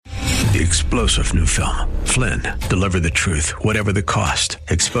The explosive new film, Flynn, deliver the truth, whatever the cost,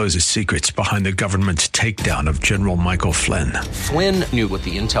 exposes secrets behind the government's takedown of General Michael Flynn. Flynn knew what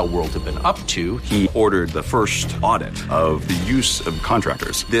the intel world had been up to. He ordered the first audit of the use of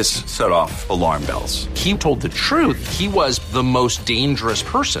contractors. This set off alarm bells. He told the truth. He was the most dangerous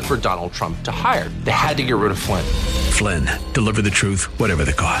person for Donald Trump to hire. They had to get rid of Flynn. Flynn, deliver the truth, whatever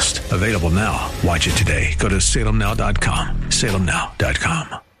the cost. Available now. Watch it today. Go to salemnow.com.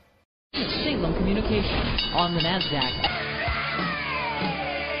 salemnow.com. Salem Communications on the NASDAQ.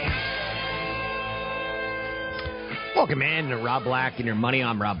 Welcome in to Rob Black and Your Money.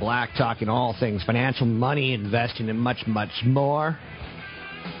 I'm Rob Black, talking all things financial, money, investing, and much, much more.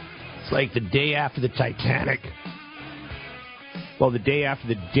 It's like the day after the Titanic. Well, the day after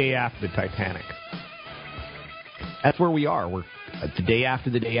the Titanic. That's where we are. We're the day after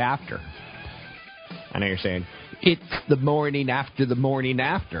the day after. I know you're saying, it's the morning after the morning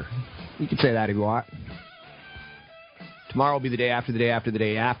after. You can say that if you want. Tomorrow will be the day after the day after the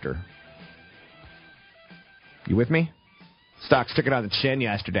day after. You with me? Stocks took it on the chin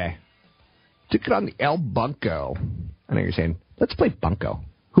yesterday. Took it on the El Bunko. I know you're saying, let's play Bunko.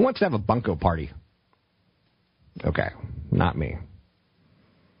 Who wants to have a Bunko party? Okay, not me.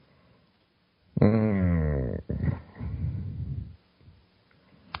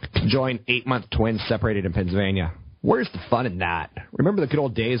 Conjoined 8-month twins separated in Pennsylvania. Where's the fun in that? Remember the good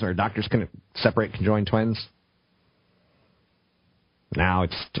old days where doctors couldn't separate conjoined twins? Now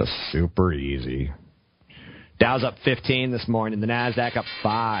it's just super easy. Dow's up 15 this morning. The NASDAQ up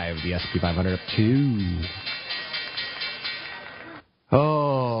 5. The S&P 500 up 2.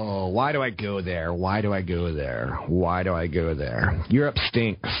 Oh, why do I go there? Why do I go there? Why do I go there? Europe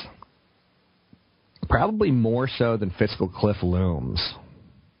stinks. Probably more so than fiscal cliff looms.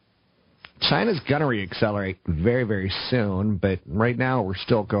 China's going to reaccelerate very, very soon, but right now we're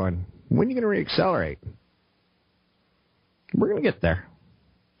still going, when are you going to reaccelerate? We're going to get there.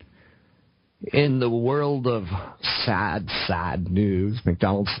 In the world of sad, sad news,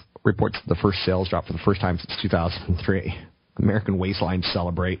 McDonald's reports the first sales drop for the first time since 2003. American waistlines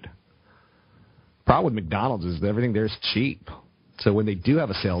celebrate. Problem with McDonald's is that everything there is cheap. So when they do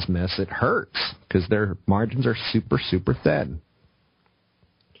have a sales miss, it hurts because their margins are super, super thin.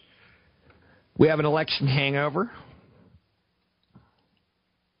 We have an election hangover.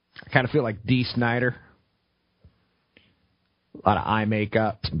 I kind of feel like Dee Snider. A lot of eye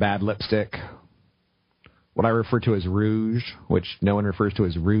makeup, some bad lipstick. What I refer to as rouge, which no one refers to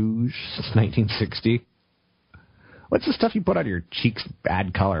as rouge since 1960. What's the stuff you put on your cheeks,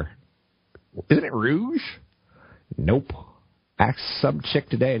 bad color? Isn't it rouge? Nope. Ask some chick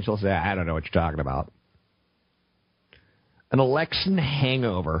today and she'll say, I don't know what you're talking about. An election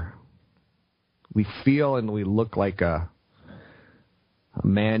hangover. We feel and we look like a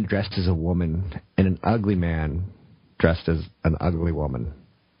man dressed as a woman and an ugly man dressed as an ugly woman.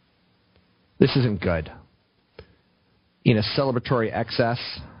 This isn't good. In a celebratory excess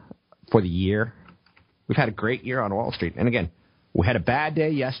for the year, we've had a great year on Wall Street. And again, we had a bad day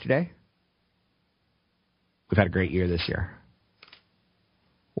yesterday. We've had a great year this year.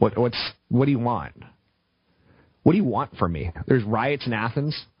 What do you want? What do you want from me? There's riots in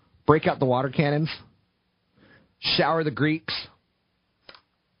Athens. Break out the water cannons. Shower the Greeks.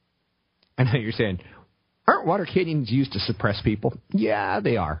 I know you're saying, aren't water cannons used to suppress people? Yeah,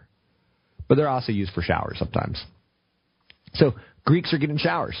 they are. But they're also used for showers sometimes. So Greeks are getting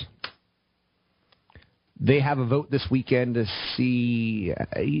showers. They have a vote this weekend to see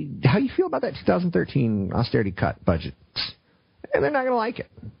how you feel about that 2013 austerity cut budget. And they're not going to like it.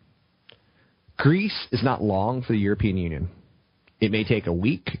 Greece is not long for the European Union. It may take a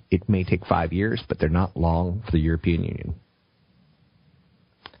week, it may take 5 years, but they're not long for the European Union.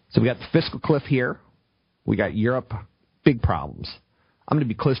 So we got the fiscal cliff here. We got Europe, big problems. I'm going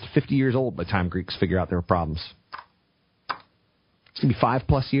to be close to 50 years old by the time Greeks figure out their problems. It's going to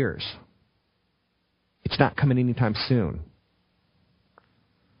be 5+ years. It's not coming anytime soon.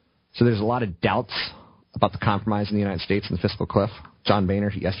 So there's a lot of doubts about the compromise in the United States and the fiscal cliff. John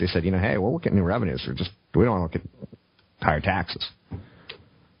Boehner yesterday said, hey, we'll look at new revenues. We don't want to look at higher taxes.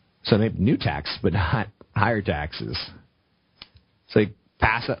 So they have new tax, but not higher taxes. So he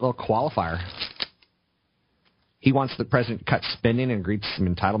passed that little qualifier. He wants the president to cut spending and agree to some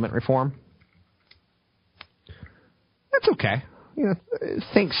entitlement reform. That's okay.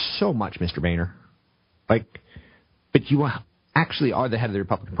 Thanks so much, Mr. Boehner. But you actually are the head of the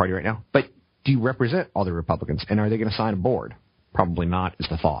Republican Party right now. But do you represent all the Republicans? And are they going to sign a board? Probably not, is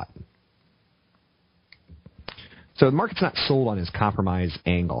the thought. So the market's not sold on his compromise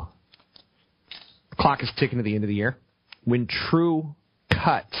angle. The clock is ticking to the end of the year. When true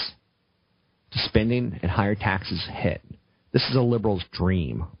cuts spending and higher taxes hit. This is a liberal's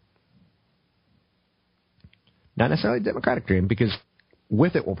dream. Not necessarily a Democratic dream, because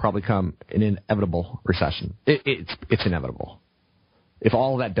with it will probably come an inevitable recession. It's inevitable. If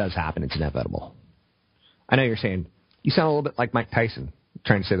all of that does happen, it's inevitable. I know you're saying, you sound a little bit like Mike Tyson,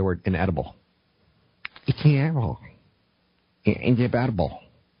 trying to say the word inedible. It's inevitable. Inevitable.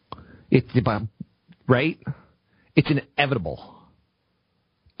 Right? It's inevitable.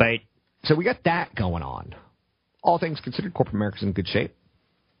 But, so we got that going on. All things considered, corporate America's in good shape.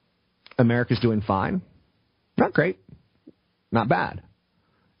 America's doing fine. Not great. Not bad.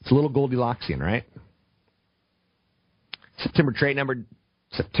 It's a little Goldilocksian, right? September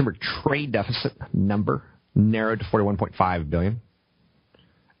trade deficit number narrowed to $41.5 billion,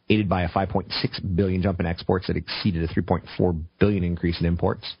 aided by a $5.6 billion jump in exports that exceeded a $3.4 billion increase in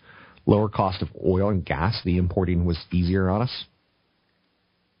imports. Lower cost of oil and gas, the importing was easier on us.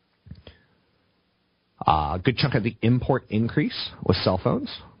 A good chunk of the import increase was cell phones,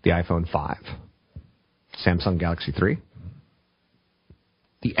 the iPhone 5, Samsung Galaxy 3.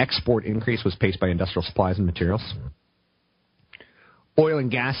 The export increase was paced by industrial supplies and materials. Oil and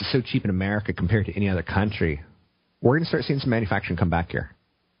gas is so cheap in America compared to any other country. We're going to start seeing some manufacturing come back here.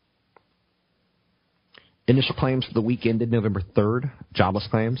 Initial claims for the week ended November 3rd, jobless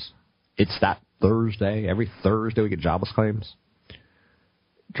claims. It's that Thursday. Every Thursday we get jobless claims.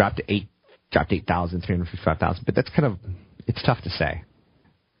 Dropped to 8,000, 355,000. But that's it's tough to say.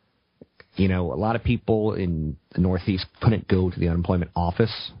 You know, a lot of people in the Northeast couldn't go to the unemployment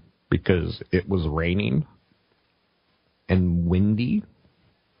office because it was raining and windy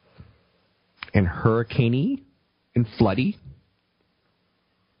and hurricane-y and floody.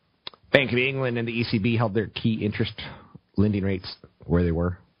 Bank of England and the ECB held their key interest lending rates where they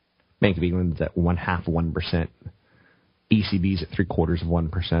were. Bank of England is at 0.5%. ECB's at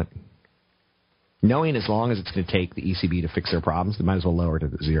 0.75%. Knowing as long as it's going to take the ECB to fix their problems, they might as well lower it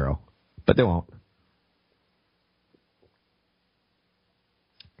to 0. But they won't.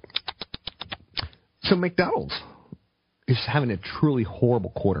 So McDonald's is having a truly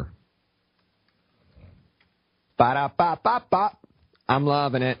horrible quarter. Ba-da-ba-ba-ba. I'm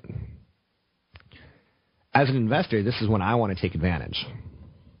loving it. As an investor, this is when I want to take advantage.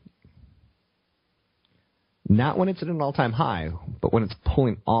 Not when it's at an all-time high, but when it's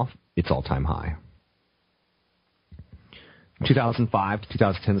pulling off its all-time high. 2005 to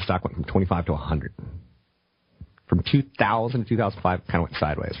 2010, the stock went from 25 to 100. From 2000 to 2005, it kind of went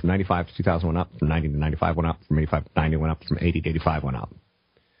sideways. From 95 to 2000 went up. From 90 to 95 went up. From 85 to 90 went up. From 80 to 85 went up.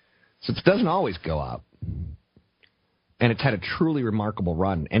 So it doesn't always go up. And it's had a truly remarkable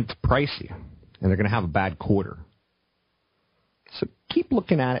run. And it's pricey. And they're going to have a bad quarter. So keep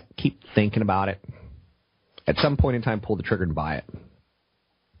looking at it. Keep thinking about it. At some point in time, pull the trigger and buy it.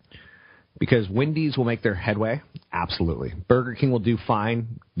 Because Wendy's will make their headway? Absolutely. Burger King will do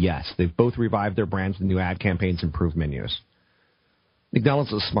fine? Yes. They've both revived their brands with new ad campaigns, improved menus.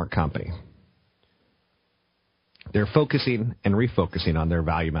 McDonald's is a smart company. They're focusing and refocusing on their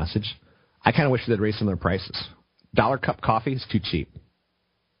value message. I kind of wish they'd raise some of their prices. $1 cup coffee is too cheap.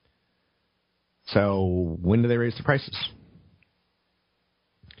 So when do they raise the prices?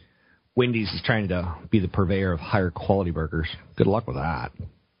 Wendy's is trying to be the purveyor of higher quality burgers. Good luck with that.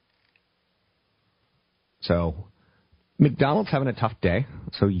 So, McDonald's having a tough day.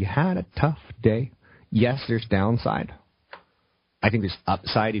 So you had a tough day. Yes, there's downside. I think there's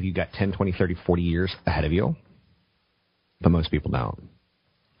upside if you've got 10, 20, 30, 40 years ahead of you. But most people don't.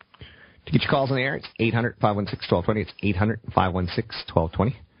 To get your calls on the air, it's 800-516-1220. It's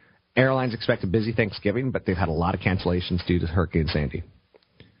 800-516-1220. Airlines expect a busy Thanksgiving, but they've had a lot of cancellations due to Hurricane Sandy.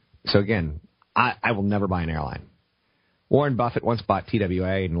 So again, I will never buy an airline. Warren Buffett once bought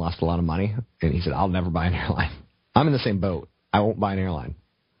TWA and lost a lot of money, and he said, I'll never buy an airline. I'm in the same boat. I won't buy an airline.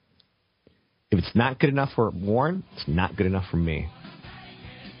 If it's not good enough for Warren, it's not good enough for me.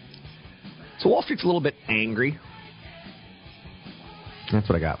 So Wall Street's a little bit angry. That's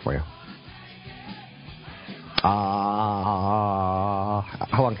what I got for you. How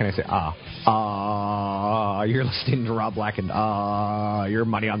long can I say you're listening to Rob Black and your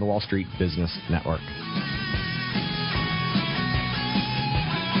money on the Wall Street Business Network.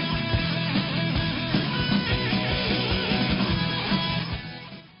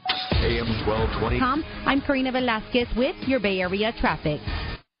 AM 1220. I'm Karina Velasquez with your Bay Area traffic.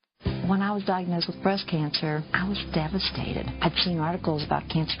 When I was diagnosed with breast cancer, I was devastated. I'd seen articles about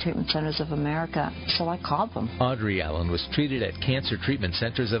Cancer Treatment Centers of America, so I called them. Audrey Allen was treated at Cancer Treatment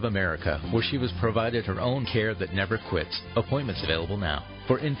Centers of America, where she was provided her own care that never quits. Appointments available now.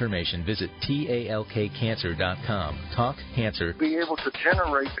 For information, visit talkcancer.com. Talk Cancer. Be able to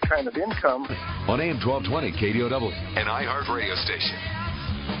generate the kind of income. On AM 1220 KDOW, an iHeart radio station.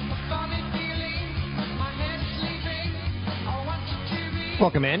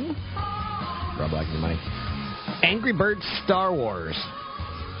 Welcome in. Rob Black and the Money. Angry Birds Star Wars.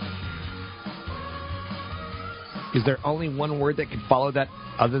 Is there only one word that could follow that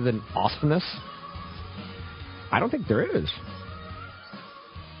other than awesomeness? I don't think there is.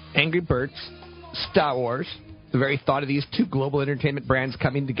 Angry Birds, Star Wars, the very thought of these two global entertainment brands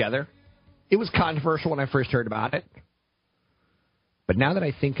coming together. It was controversial when I first heard about it. But now that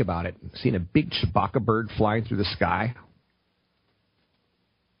I think about it, seeing a big Chewbacca bird flying through the sky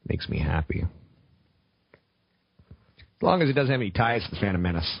makes me happy. As long as it doesn't have any ties to the Phantom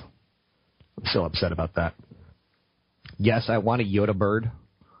Menace. I'm still upset about that. Yes, I want a Yoda bird.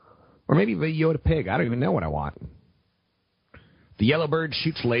 Or maybe a Yoda pig. I don't even know what I want. The yellow bird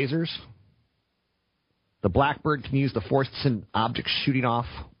shoots lasers. The black bird can use the force to send objects shooting off.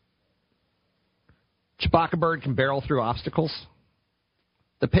 Chewbacca bird can barrel through obstacles.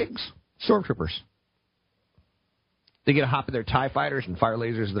 The pigs, stormtroopers. They get to hop in their TIE fighters and fire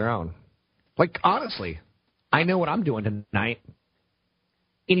lasers of their own. Like, honestly, I know what I'm doing tonight.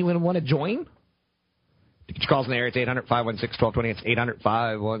 Anyone want to join? To get your calls in the air, it's 800-516-1220. It's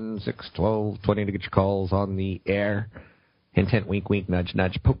 800-516-1220 to get your calls on the air. Hint, hint, wink, wink, nudge,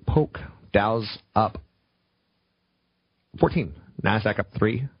 nudge, poke, poke. Dow's up 14. NASDAQ up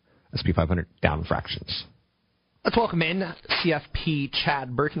 3. S&P 500 down fractions. Let's welcome in CFP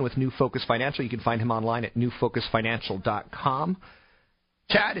Chad Burton with New Focus Financial. You can find him online at newfocusfinancial.com.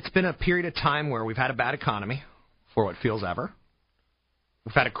 Chad, it's been a period of time where we've had a bad economy for what feels ever.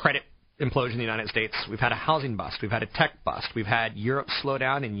 We've had a credit implosion in the United States. We've had a housing bust. We've had a tech bust. We've had Europe slow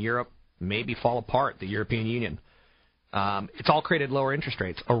down and Europe maybe fall apart, the European Union. It's all created lower interest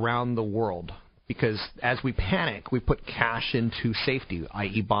rates around the world because as we panic, we put cash into safety,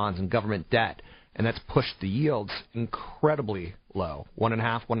 i.e. bonds and government debt. And that's pushed the yields incredibly low,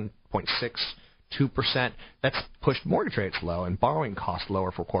 1.5%, 1.6%, 2%. That's pushed mortgage rates low and borrowing costs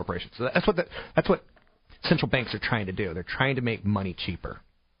lower for corporations. So that's what central banks are trying to do. They're trying to make money cheaper.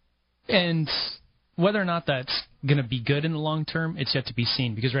 And whether or not that's going to be good in the long term, it's yet to be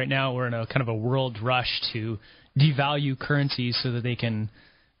seen. Because right now we're in a kind of a world rush to devalue currencies so that they can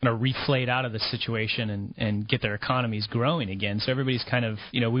reflate out of the situation and get their economies growing again. So everybody's kind of,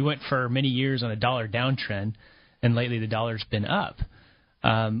 we went for many years on a dollar downtrend, and lately the dollar's been up.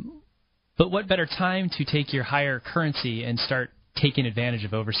 But what better time to take your higher currency and start taking advantage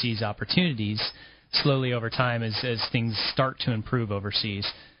of overseas opportunities slowly over time as things start to improve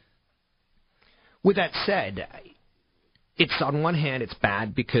overseas? With that said, it's on one hand, it's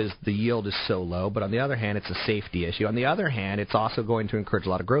bad because the yield is so low, but on the other hand, it's a safety issue. On the other hand, it's also going to encourage a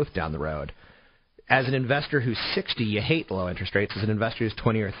lot of growth down the road. As an investor who's 60, you hate low interest rates. As an investor who's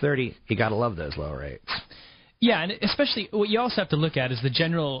 20 or 30, you got to love those low rates. Yeah, and especially what you also have to look at is the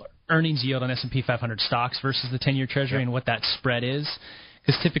general earnings yield on S&P 500 stocks versus the 10-year Treasury and what that spread is.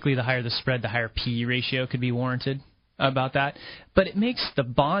 Because typically the higher the spread, the higher PE ratio could be warranted about that. But it makes the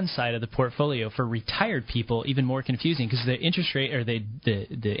bond side of the portfolio for retired people even more confusing because the interest rate or the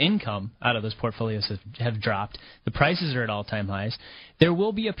income out of those portfolios have dropped. The prices are at all-time highs. There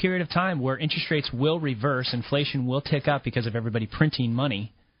will be a period of time where interest rates will reverse, inflation will tick up because of everybody printing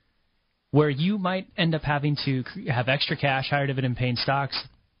money, where you might end up having to have extra cash, higher dividend-paying stocks,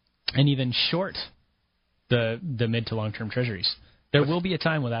 and even short the mid to long-term treasuries. There will be a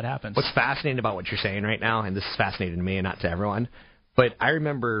time when that happens. What's fascinating about what you're saying right now, and this is fascinating to me and not to everyone, but I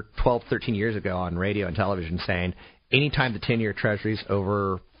remember 12, 13 years ago on radio and television saying anytime the 10-year Treasury's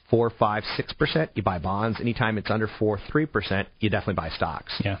over 4, 5, 6%, you buy bonds. Anytime it's under 4, 3%, you definitely buy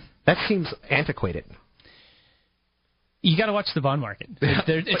stocks. Yeah. That seems antiquated. You got to watch the bond market.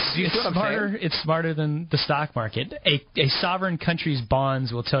 It's smarter than the stock market. A sovereign country's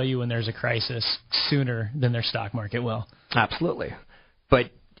bonds will tell you when there's a crisis sooner than their stock market will. Absolutely.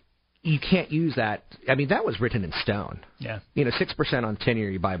 But you can't use that. I mean, that was written in stone. Yeah. 6% on 10-year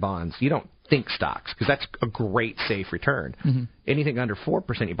you buy bonds. You don't think stocks because that's a great safe return. Mm-hmm. Anything under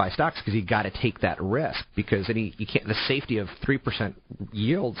 4% you buy stocks because you got to take that risk because you can't. The safety of 3%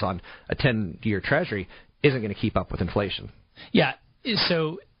 yields on a 10-year Treasury isn't going to keep up with inflation. Yeah.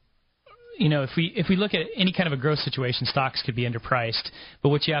 So, if we look at any kind of a growth situation, stocks could be underpriced. But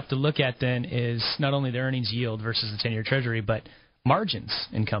what you have to look at then is not only the earnings yield versus the 10-year Treasury, but margins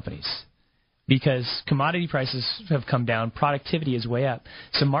in companies because commodity prices have come down, productivity is way up.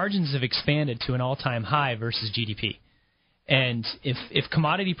 So margins have expanded to an all-time high versus GDP. And if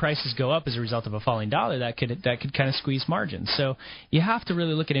commodity prices go up as a result of a falling dollar, that could kind of squeeze margins. So you have to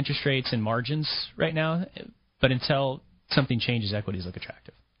really look at interest rates and margins right now. But until something changes, equities look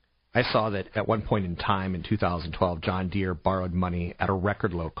attractive. I saw that at one point in time in 2012, John Deere borrowed money at a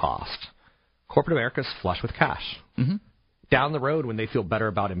record low cost. Corporate America's flush with cash. Mm-hmm. Down the road, when they feel better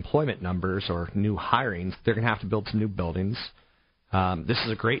about employment numbers or new hirings, they're going to have to build some new buildings. This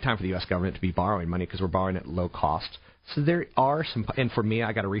is a great time for the U.S. government to be borrowing money because we're borrowing at low cost. So there are some, and for me,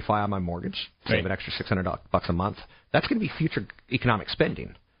 I got to refi on my mortgage, save an extra $600 a month. That's going to be future economic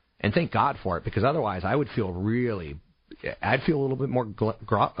spending, and thank God for it, because otherwise I'd feel a little bit more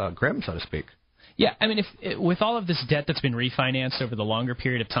grim, so to speak. Yeah, I mean, with all of this debt that's been refinanced over the longer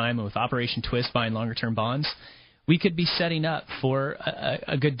period of time, and with Operation Twist buying longer-term bonds, we could be setting up for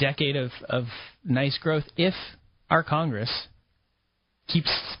a good decade of nice growth if our Congress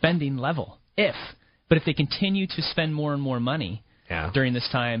keeps spending level. But if they continue to spend more and more money during this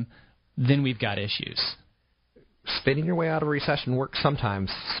time, then we've got issues. Spending your way out of a recession works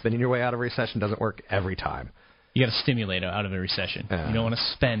sometimes. Spending your way out of a recession doesn't work every time. You got to stimulate out of a recession. You don't want to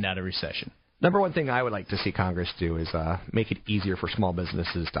spend out of a recession. Number one thing I would like to see Congress do is make it easier for small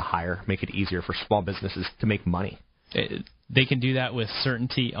businesses to hire, make it easier for small businesses to make money. They can do that with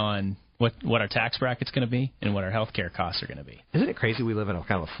certainty on what our tax bracket's going to be and what our health care costs are going to be. Isn't it crazy we live in a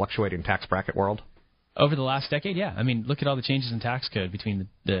kind of a fluctuating tax bracket world? Over the last decade, yeah. I mean, look at all the changes in tax code between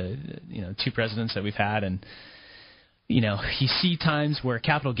the two presidents that we've had, and you see times where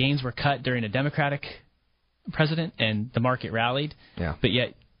capital gains were cut during a Democratic president and the market rallied. Yeah. But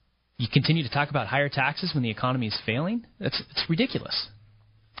yet you continue to talk about higher taxes when the economy is failing? It's ridiculous.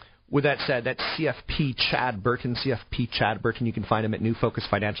 With that said, that's CFP Chad Burton. CFP Chad Burton. You can find him at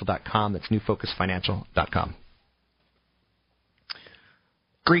newfocusfinancial.com. That's newfocusfinancial.com.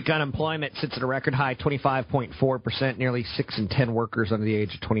 Greek unemployment sits at a record high 25.4%. Nearly 6 in 10 workers under the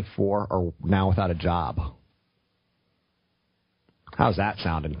age of 24 are now without a job. How's that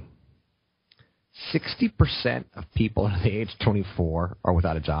sounding? 60% of people under the age of 24 are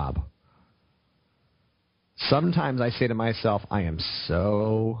without a job. Sometimes I say to myself, I am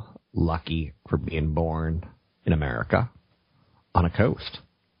so lucky for being born in America on a coast.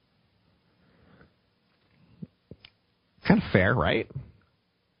 Kind of fair, right?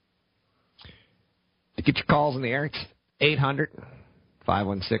 To get your calls in the air, it's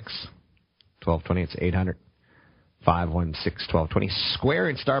 800-516-1220. It's 800-516-1220. Square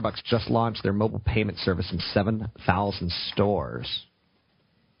and Starbucks just launched their mobile payment service in 7,000 stores.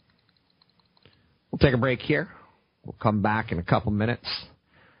 We'll take a break here. We'll come back in a couple minutes.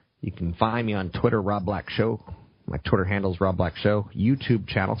 You can find me on Twitter, Rob Black Show. My Twitter handle is Rob Black Show. YouTube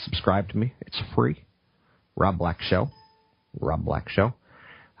channel, subscribe to me. It's free. Rob Black Show. Rob Black Show.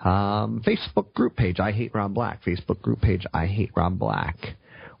 Facebook group page, I Hate Rob Black. Facebook group page, I Hate Rob Black.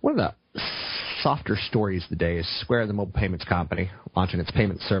 One of the softer stories of the day is Square, the mobile payments company, launching its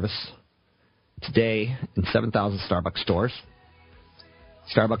payment service today in 7,000 Starbucks stores.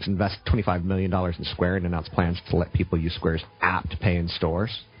 Starbucks invested $25 million in Square and announced plans to let people use Square's app to pay in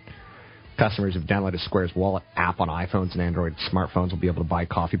stores. Customers who've downloaded Square's wallet app on iPhones and Android smartphones will be able to buy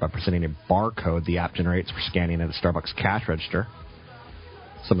coffee by presenting a barcode the app generates for scanning at a Starbucks cash register.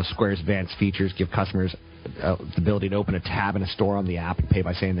 Some of Square's advanced features give customers the ability to open a tab in a store on the app and pay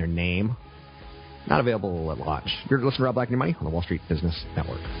by saying their name. Not available at launch. You're listening to Rob Black and Your Money on the Wall Street Business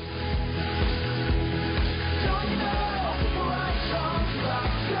Network.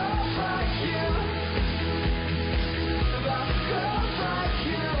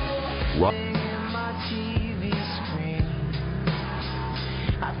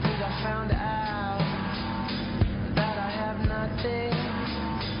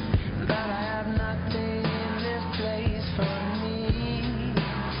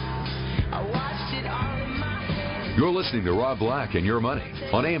 You're listening to Rob Black and Your Money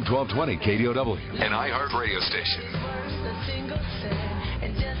on AM 1220 KDOW, an iHeart radio station.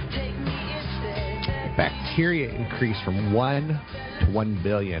 Bacteria increased from 1 to 1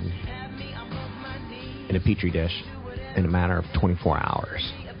 billion in a petri dish in a matter of 24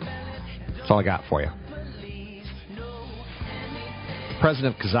 hours. That's all I got for you. The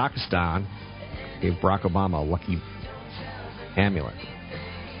president of Kazakhstan gave Barack Obama a lucky amulet.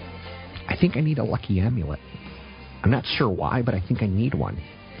 I think I need a lucky amulet. I'm not sure why, but I think I need one.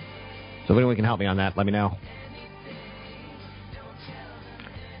 So if anyone can help me on that, let me know.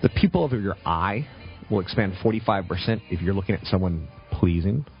 The pupil of your eye will expand 45% if you're looking at someone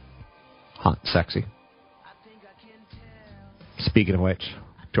pleasing, hot, sexy. Speaking of which,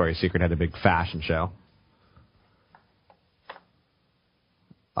 Victoria's Secret had a big fashion show.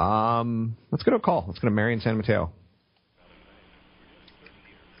 Let's go to a call. Let's go to Mary in San Mateo.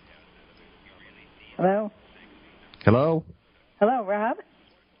 Hello? Hello? Hello, Rob?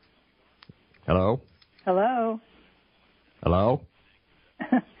 Hello? Hello? Hello?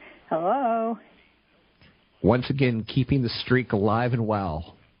 Hello? Once again, keeping the streak alive and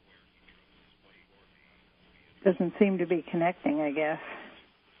well. Doesn't seem to be connecting, I guess.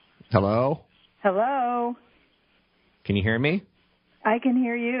 Hello? Hello? Can you hear me? I can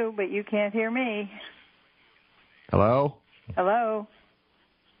hear you, but you can't hear me. Hello? Hello?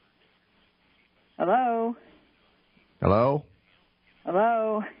 Hello? Hello?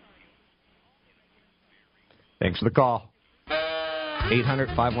 Hello? Thanks for the call.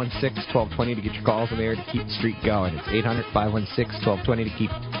 800-516-1220 to get your calls in the air to keep the streak going. It's 800-516-1220 to keep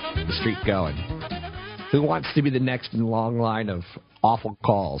the streak going. Who wants to be the next in the long line of awful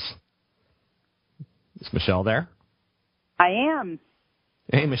calls? Is Michelle there? I am.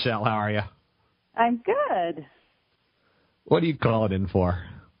 Hey, Michelle, how are you? I'm good. What are you calling in for?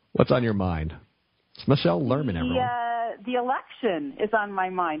 What's on your mind? It's Michelle Lerman, everyone. The election is on my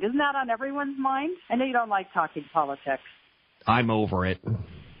mind. Isn't that on everyone's mind? I know you don't like talking politics. I'm over it.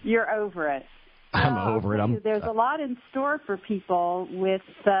 You're over it. I'm over it. There's a lot in store for people with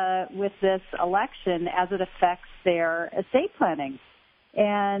this election as it affects their estate planning.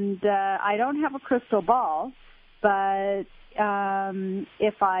 And I don't have a crystal ball, but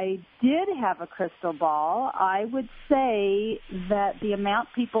if I did have a crystal ball, I would say that the amount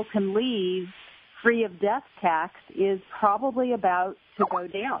people can leave free of death tax is probably about to go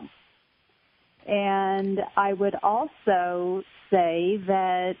down. And I would also say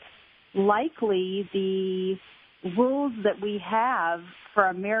that likely the rules that we have for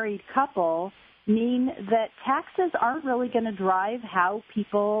a married couple mean that taxes aren't really going to drive how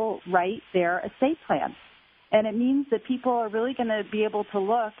people write their estate plan. And it means that people are really going to be able to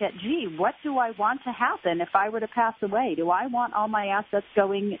look at, gee, what do I want to happen if I were to pass away? Do I want all my assets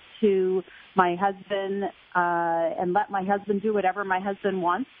going to my husband and let my husband do whatever my husband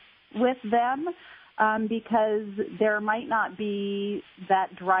wants with them? Because there might not be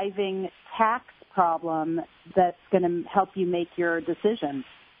that driving tax problem that's going to help you make your decision.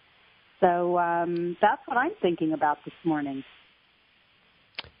 So that's what I'm thinking about this morning.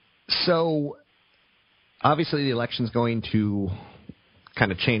 So obviously the election's going to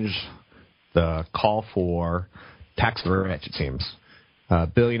kind of change the call for tax the rich, it seems.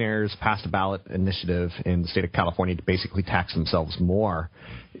 Billionaires passed a ballot initiative in the state of California to basically tax themselves more.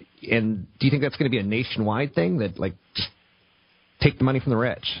 And do you think that's going to be a nationwide thing, that, like, just take the money from the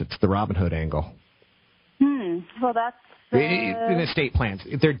rich? It's the Robin Hood angle. Well, that's... in estate plans.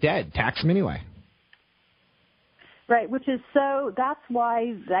 If they're dead, tax them anyway. Right, which is so... That's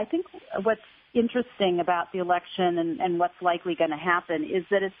why I think what's interesting about the election and what's likely going to happen is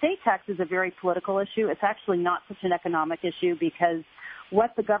that estate tax is a very political issue. It's actually not such an economic issue because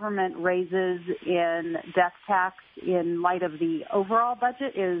what the government raises in death tax in light of the overall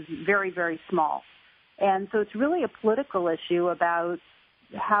budget is very, very small. And so it's really a political issue about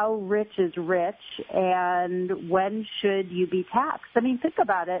how rich is rich and when should you be taxed. I mean, think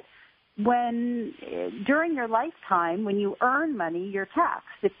about it. During your lifetime, when you earn money, you're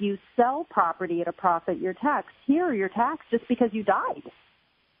taxed. If you sell property at a profit, you're taxed. Here, you're taxed just because you died.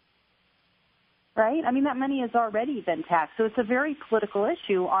 Right? I mean, that money has already been taxed. So it's a very political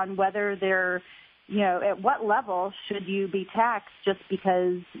issue on whether at what level should you be taxed just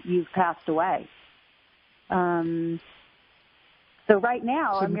because you've passed away. So right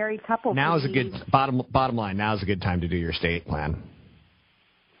now, a married couple... Now is a good, bottom line, now is a good time to do your estate plan.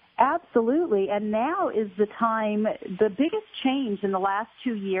 Absolutely, and now is the time. The biggest change in the last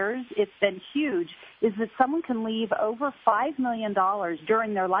 2 years, it's been huge, is that someone can leave over $5 million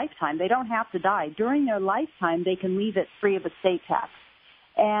during their lifetime. They don't have to die. During their lifetime, they can leave it free of estate tax.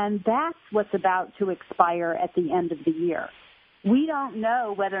 And that's what's about to expire at the end of the year. We don't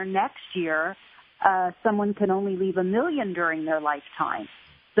know whether next year someone can only leave $1 million during their lifetime.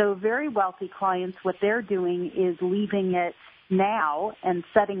 So very wealthy clients, what they're doing is leaving it now and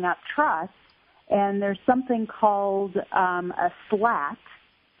setting up trusts, and there's something called a SLAT,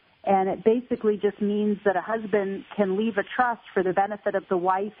 and it basically just means that a husband can leave a trust for the benefit of the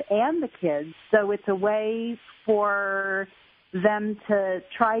wife and the kids. So it's a way for them to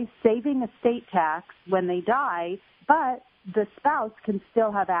try saving estate tax when they die, but the spouse can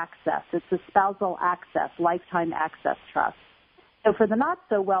still have access. It's a spousal access, lifetime access trust. So for the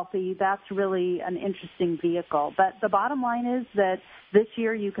not-so-wealthy, that's really an interesting vehicle. But the bottom line is that this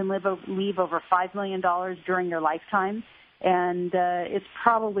year you can leave over $5 million during your lifetime. And it's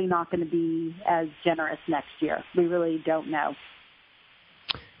probably not going to be as generous next year. We really don't know.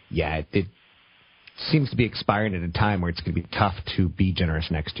 Yeah, it seems to be expiring at a time where it's going to be tough to be generous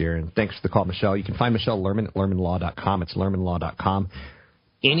next year. And thanks for the call, Michelle. You can find Michelle Lerman at lermanlaw.com. It's lermanlaw.com.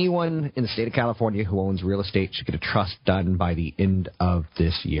 Anyone in the state of California who owns real estate should get a trust done by the end of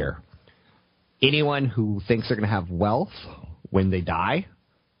this year. Anyone who thinks they're going to have wealth when they die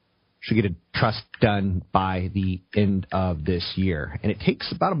should get a trust done by the end of this year. And it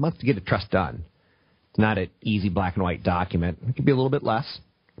takes about a month to get a trust done. It's not an easy black and white document. It could be a little bit less.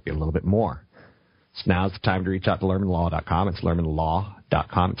 It could be a little bit more. So now's the time to reach out to lermanlaw.com. It's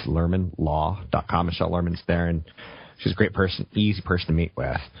lermanlaw.com. It's lermanlaw.com. Michelle Lerman's there, and she's a great person, easy person to meet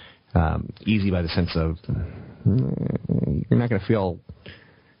with. Easy by the sense of you're not going to feel,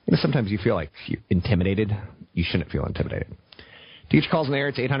 sometimes you feel like you're intimidated. You shouldn't feel intimidated. To get your calls in the air,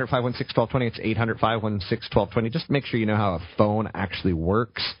 it's 800-516-1220. It's 800-516-1220. Just make sure you know how a phone actually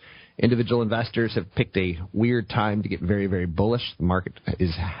works. Individual investors have picked a weird time to get very, very bullish. The market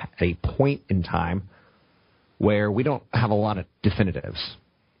is at a point in time where we don't have a lot of definitives.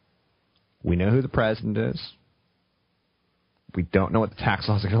 We know who the president is. We don't know what the tax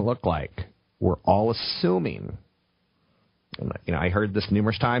laws are going to look like. We're all assuming, and, I heard this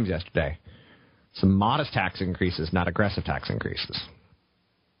numerous times yesterday, some modest tax increases, not aggressive tax increases.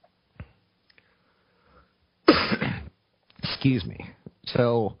 Excuse me.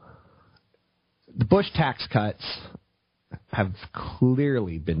 So the Bush tax cuts have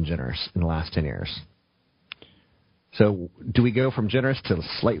clearly been generous in the last 10 years. So do we go from generous to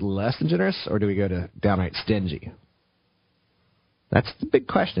slightly less than generous, or do we go to downright stingy? That's the big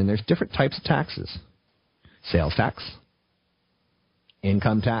question. There's different types of taxes. Sales tax,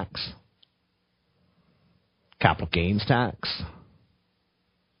 income tax, capital gains tax.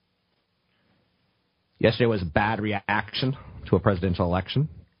 Yesterday was a bad reaction to a presidential election.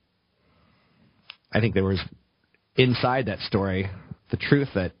 I think there was, inside that story, the truth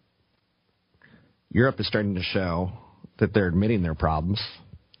that Europe is starting to show that they're admitting their problems,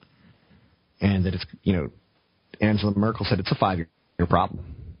 and that it's, Angela Merkel said it's a 5-year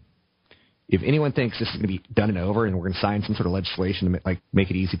problem. If anyone thinks this is going to be done and over and we're going to sign some sort of legislation to make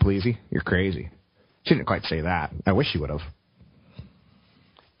it easy-pleasy, you're crazy. She didn't quite say that. I wish she would have.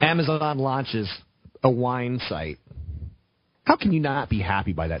 Amazon launches a wine site. How can you not be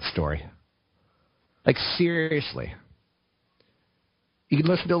happy by that story? Like, seriously. You can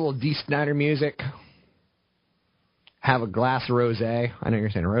listen to a little Dee Snider music, have a glass of rosé. I know you're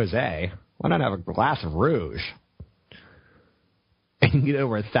saying rosé. Why not have a glass of rouge? And you can get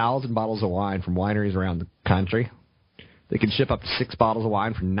over 1,000 bottles of wine from wineries around the country. They can ship up to 6 bottles of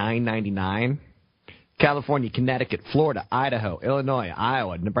wine for $9.99. California, Connecticut, Florida, Idaho, Illinois,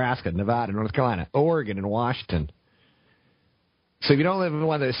 Iowa, Nebraska, Nevada, North Carolina, Oregon, and Washington. So if you don't live in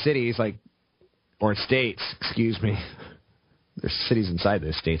one of those cities, or states, there's cities inside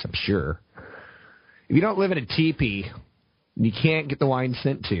those states, I'm sure. If you don't live in a teepee, you can't get the wine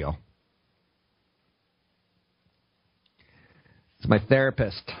sent to you. It's my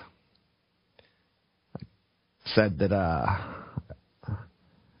therapist said that I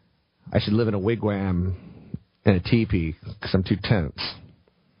should live in a wigwam in a teepee because I'm too tense.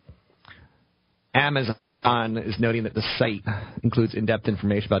 Amazon is noting that the site includes in-depth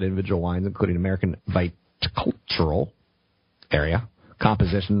information about individual wines, including American viticultural area,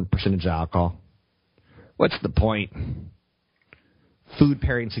 composition, percentage of alcohol. What's the point? Food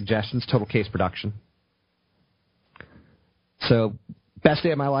pairing suggestions, total case production. So, best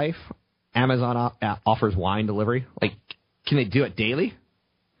day of my life, Amazon offers wine delivery. Can they do it daily?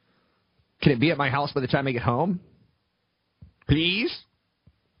 Can it be at my house by the time I get home? Please?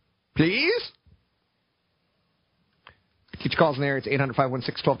 Please? Get your calls in there. It's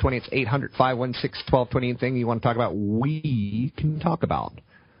 800-516-1220. It's 800-516-1220. Anything you want to talk about, we can talk about.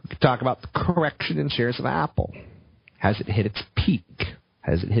 We can talk about the correction in shares of Apple. Has it hit its peak?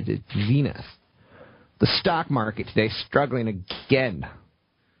 Has it hit its zenith? The stock market today struggling again.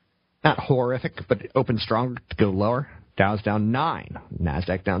 Not horrific, but it opened stronger to go lower. Dow's down 9.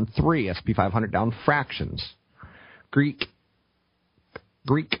 NASDAQ down 3. S&P 500 down fractions. The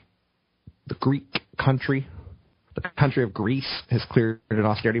country of Greece has cleared an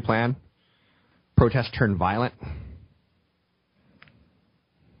austerity plan. Protests turned violent.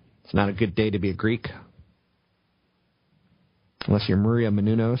 It's not a good day to be a Greek. Unless you're Maria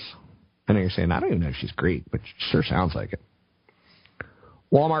Menounos. I know you're saying, I don't even know if she's Greek, but she sure sounds like it.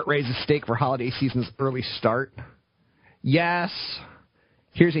 Walmart raises stake for holiday season's early start. Yes,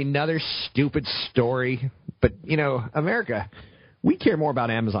 here's another stupid story. But, America, we care more about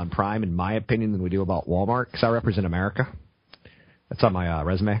Amazon Prime, in my opinion, than we do about Walmart, because I represent America. That's on my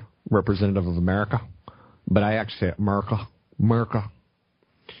resume, Representative of America. But I actually say America.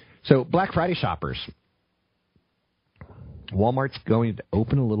 So, Black Friday shoppers. Walmart's going to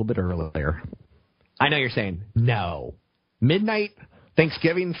open a little bit earlier. I know you're saying, no. Midnight,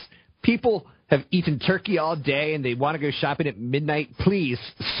 Thanksgivings, people have eaten turkey all day and they want to go shopping at midnight. Please,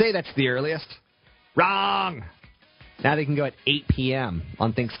 say that's the earliest. Wrong. Now they can go at 8 p.m.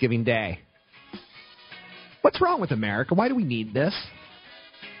 on Thanksgiving Day. What's wrong with America? Why do we need this?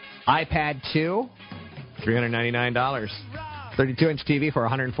 iPad 2, $399. 32-inch TV for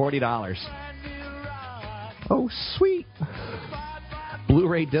 $140. Oh, sweet.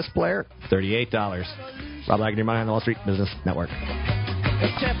 Blu-ray disc player, $38. Rob Black and your money on the Wall Street Business Network.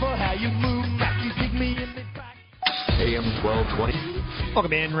 AM 1220.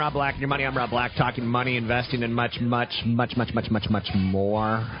 Welcome in, Rob Black and your money. I'm Rob Black, talking money, investing, and much more.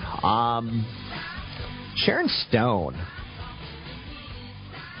 Sharon Stone.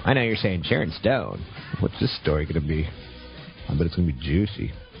 I know you're saying, Sharon Stone, what's this story going to be? I bet it's going to be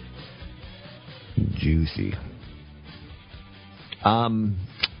juicy.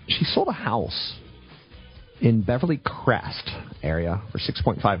 She sold a house in Beverly Crest area for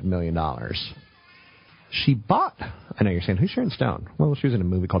 $6.5 million. She bought... I know you're saying, who's Sharon Stone? Well, she was in a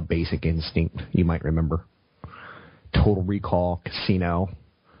movie called Basic Instinct, you might remember. Total Recall, Casino.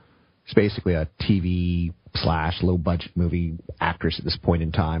 It's basically a TV/low-budget movie actress at this point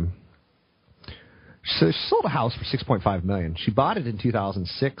in time. So she sold a house for $6.5 million. She bought it in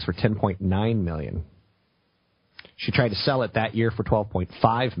 2006 for $10.9 million. She tried to sell it that year for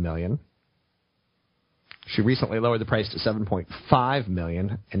 $12.5 million. She recently lowered the price to $7.5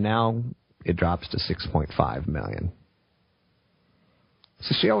 million, and now it drops to $6.5 million.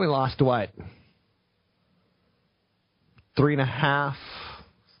 So she only lost, what,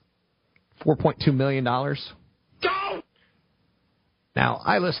 $4.2 million? Go! Now,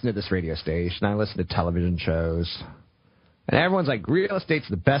 I listen to this radio station, I listen to television shows, and everyone's like, real estate's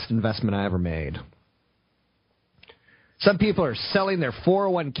the best investment I ever made. Some people are selling their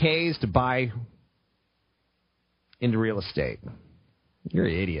 401ks to buy into real estate. You're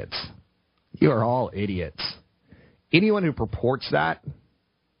idiots. You are all idiots. Anyone who purports that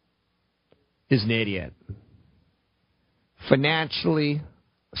is an idiot. Financially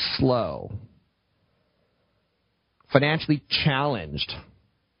slow. Financially challenged.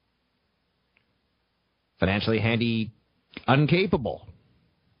 Financially handy, incapable.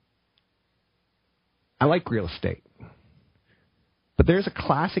 I like real estate. But there's a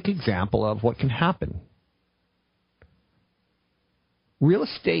classic example of what can happen. Real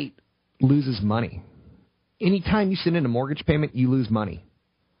estate loses money. Anytime you send in a mortgage payment, you lose money.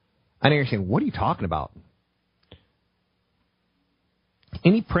 I know you're saying, what are you talking about?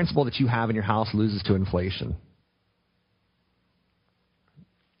 Any principal that you have in your house loses to inflation.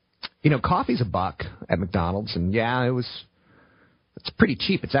 You know, coffee's $1 at McDonald's, and yeah, it's pretty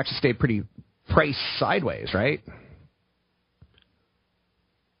cheap. It's actually stayed pretty priced sideways, right?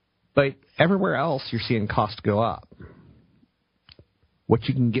 But everywhere else, you're seeing costs go up. What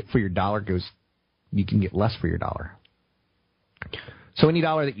you can get for your dollar you can get less for your dollar. So any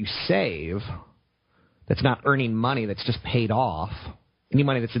dollar that you save that's not earning money, that's just paid off, any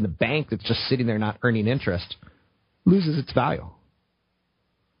money that's in the bank that's just sitting there not earning interest, loses its value.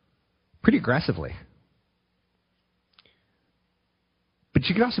 Pretty aggressively. But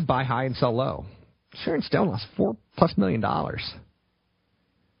you can also buy high and sell low. Sharon Stone lost $4+ million.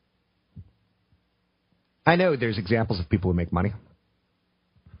 I know there's examples of people who make money.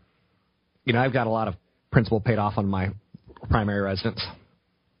 You know, I've got a lot of principal paid off on my primary residence.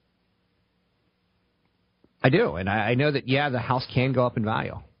 I do, and I know that, yeah, the house can go up in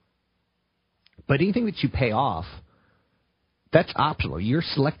value. But anything that you pay off, that's optional. You're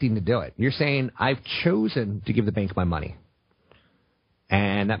selecting to do it. You're saying, I've chosen to give the bank my money.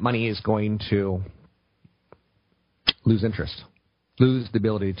 And that money is going to lose interest, lose the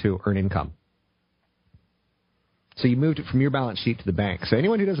ability to earn income. So you moved it from your balance sheet to the bank. So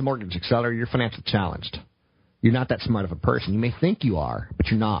anyone who does a mortgage accelerator, you're financially challenged. You're not that smart of a person. You may think you are, but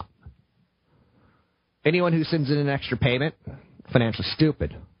you're not. Anyone who sends in an extra payment, financially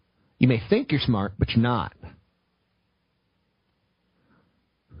stupid. You may think you're smart, but you're not.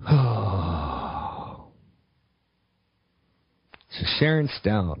 So Sharon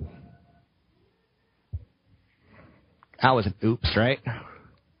Stone. That was an oops, right?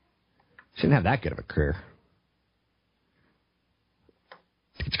 She didn't have that good of a career.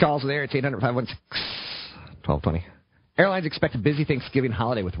 Get your calls there. It's 800-516-1220. Airlines expect a busy Thanksgiving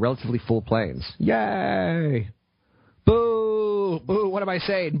holiday with relatively full planes. Yay! Boo! Boo! What am I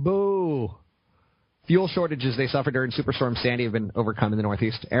saying? Boo! Fuel shortages they suffered during Superstorm Sandy have been overcome in the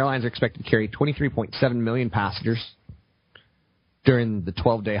Northeast. Airlines are expected to carry 23.7 million passengers during the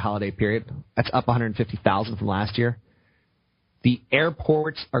 12-day holiday period. That's up 150,000 from last year. The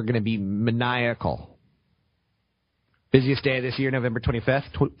airports are going to be maniacal. Busiest day this year, November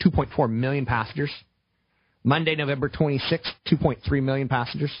 25th, 2.4 million passengers. Monday, November 26th, 2.3 million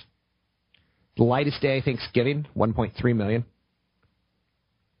passengers. The lightest day, Thanksgiving, 1.3 million.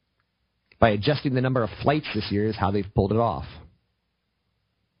 By adjusting the number of flights this year is how they've pulled it off.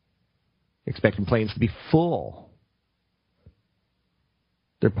 Expecting planes to be full.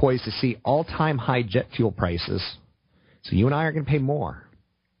 They're poised to see all-time high jet fuel prices. So you and I are going to pay more.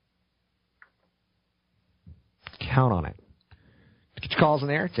 Count on it. Get your calls in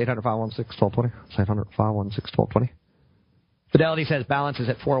there. It's 800-516-1220. It's 800-516-1220. Fidelity says balances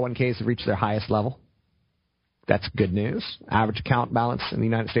at 401ks have reached their highest level. That's good news. Average account balance in the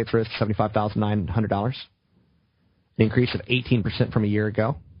United States rose to $75,900, an increase of 18% from a year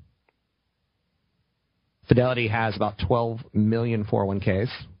ago. Fidelity has about 12 million 401ks.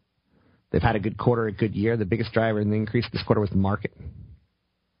 They've had a good quarter, a good year. The biggest driver in the increase this quarter was the market.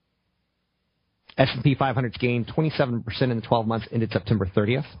 S&P 500's gained 27% in the 12 months ended September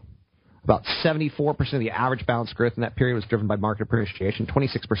 30th. About 74% of the average balance growth in that period was driven by market appreciation,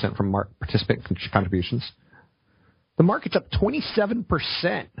 26% from participant contributions. The market's up 27%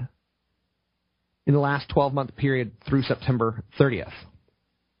 in the last 12-month period through September 30th.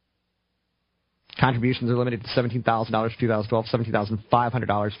 Contributions are limited to $17,000 for 2012, $17,500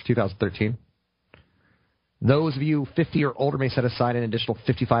 for 2013. Those of you 50 or older may set aside an additional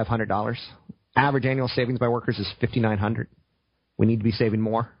 $5,500. Average annual savings by workers is $5,900. We need to be saving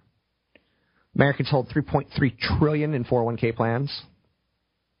more. Americans hold $3.3 trillion in 401k plans.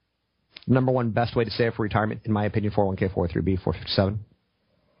 Number one best way to save for retirement, in my opinion, 401k, 403b, 457.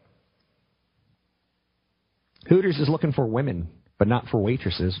 Hooters is looking for women, but not for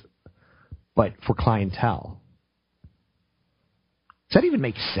waitresses, but for clientele. Does that even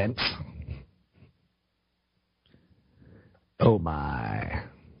make sense? Oh, my.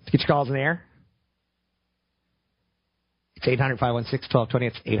 Let's get your calls in the air. It's 800-516-1220.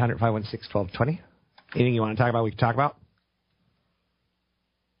 It's 800-516-1220. Anything you want to talk about, we can talk about.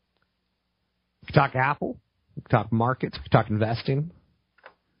 We can talk Apple. We can talk markets. We can talk investing.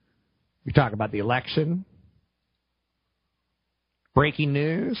 We can talk about the election. Breaking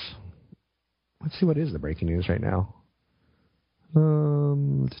news. Let's see what is the breaking news right now.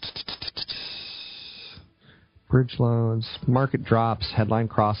 Bridge loans. Market drops. Headline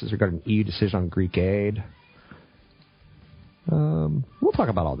crosses regarding EU decision on Greek aid. We'll talk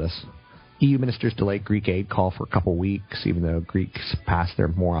about all this. EU ministers delayed Greek aid call for a couple weeks, even though Greeks passed their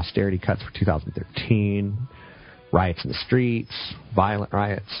more austerity cuts for 2013. Riots in the streets. Violent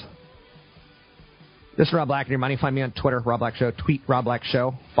riots. This is Rob Black and Your Money. Find me on Twitter, Rob Black Show. Tweet Rob Black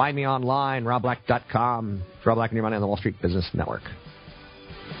Show. Find me online, robblack.com. It's Rob Black and Your Money on the Wall Street Business Network.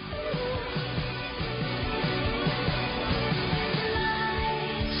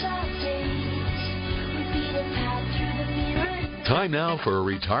 Time now for a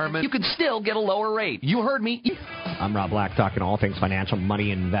retirement. You can still get a lower rate. You heard me. I'm Rob Black, talking all things financial,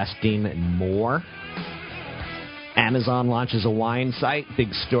 money, investing, and more. Amazon launches a wine site.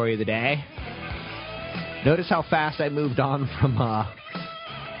 Big story of the day. Notice how fast I moved on from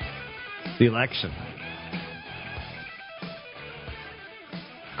the election.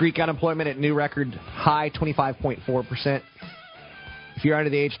 Greek unemployment at new record high, 25.4%. If you're under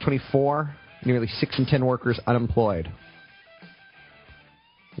the age of 24, nearly 6 in 10 workers unemployed.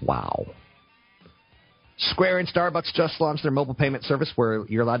 Wow. Square and Starbucks just launched their mobile payment service where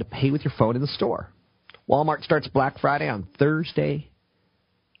you're allowed to pay with your phone in the store. Walmart starts Black Friday on Thursday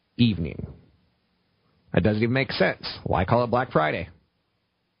evening. That doesn't even make sense. Why call it Black Friday?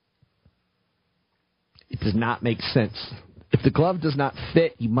 It does not make sense. If the glove does not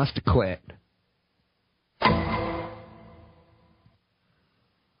fit, you must quit.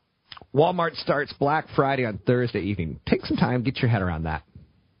 Walmart starts Black Friday on Thursday evening. Take some time, get your head around that.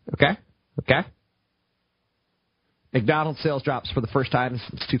 Okay? Okay? McDonald's sales drops for the first time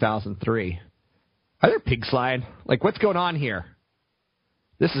since 2003. Are there pigs flying? Like, what's going on here?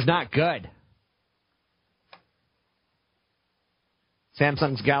 This is not good.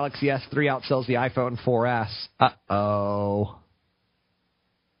 Samsung's Galaxy S3 outsells the iPhone 4S. Uh-oh.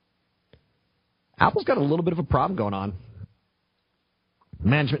 Apple's got a little bit of a problem going on.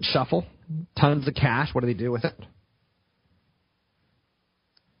 Management shuffle. Tons of cash. What do they do with it?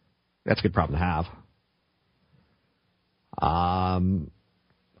 That's a good problem to have.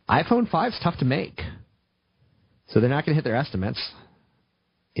 iPhone 5 is tough to make. So they're not going to hit their estimates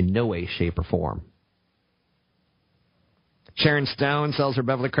in no way, shape, or form. Sharon Stone sells her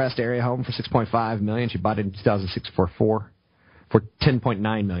Beverly Crest area home for $6.5 million. She bought it in 2006 for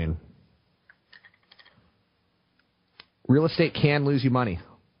 $10.9 million. Real estate can lose you money.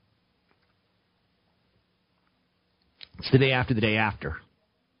 It's the day after the day after.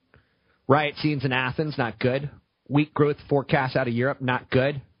 Riot scenes in Athens, not good. Weak growth forecast out of Europe, not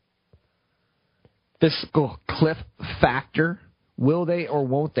good. Fiscal cliff factor, will they or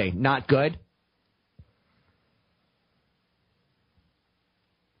won't they? Not good.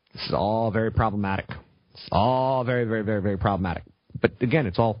 This is all very problematic. It's all very, very, very, very problematic. But again,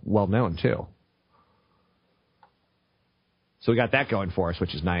 it's all well known too. So we got that going for us,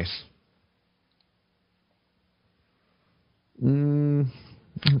 which is nice.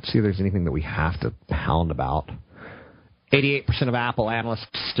 Let's see if there's anything that we have to pound about. 88% of Apple analysts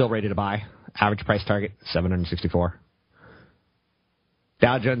still ready to buy. Average price target, $764.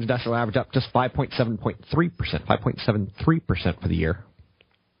 Dow Jones Industrial Average up just 5.73% for the year.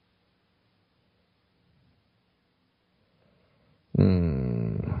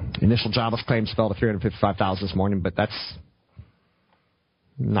 Initial jobless claims fell to 355,000 this morning, but that's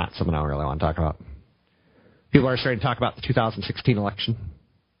not something I really want to talk about. People are starting to talk about the 2016 election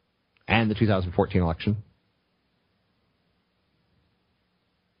and the 2014 election.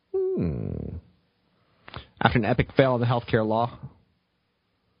 After an epic fail in the healthcare law,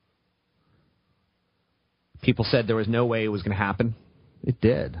 people said there was no way it was going to happen. It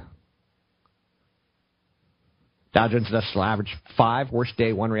did. Dow Jones Industrial Average 5, worst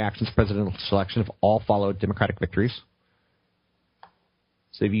day one reactions presidential election have all followed Democratic victories.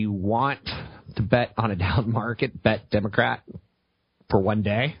 So if you want to bet on a down market, bet Democrat for one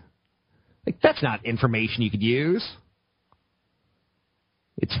day. Like, that's not information you could use.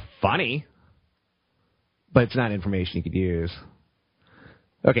 It's funny, but it's not information you could use.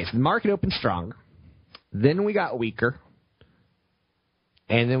 Okay, so the market opened strong. Then we got weaker.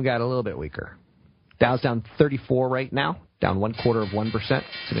 And then we got a little bit weaker. Dow's down 34 right now, down 0.25%.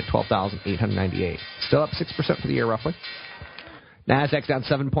 Sitting at 12,898. Still up 6% for the year, roughly. Nasdaq's down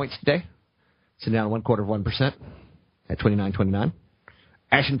 7 points today. Sitting down 0.25% at 29.29.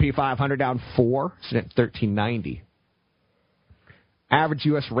 S&P 500 down 4, sitting at 1390. Average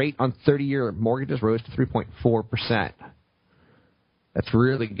U.S. rate on 30-year mortgages rose to 3.4%. That's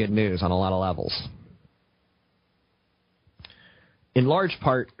really good news on a lot of levels. In large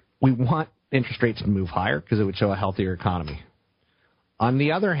part, we want interest rates to move higher because it would show a healthier economy. On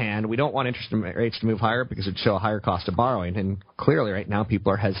the other hand, we don't want interest rates to move higher because it would show a higher cost of borrowing, and clearly right now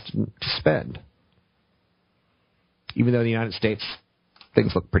people are hesitant to spend. Even though in the United States,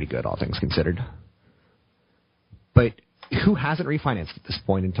 things look pretty good, all things considered. But who hasn't refinanced at this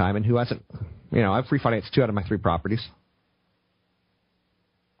point in time, and who hasn't? You know, I've refinanced 2 out of my 3 properties.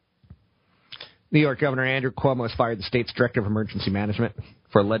 New York Governor Andrew Cuomo has fired the state's director of emergency management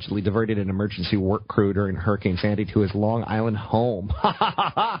for allegedly diverting an emergency work crew during Hurricane Sandy to his Long Island home.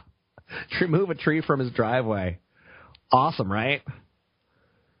 To remove a tree from his driveway. Awesome, right?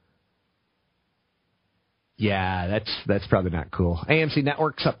 Yeah, that's probably not cool. AMC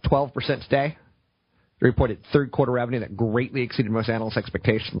Networks up 12% today. They reported third quarter revenue that greatly exceeded most analysts'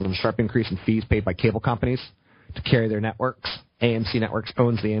 expectations with a sharp increase in fees paid by cable companies to carry their networks. AMC Networks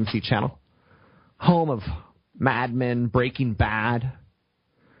owns the AMC channel, home of Mad Men, Breaking Bad.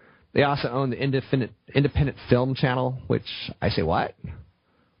 They also own the independent film channel, which I say, what?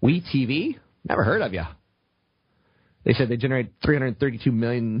 WeTV? Never heard of you. They said they generated $332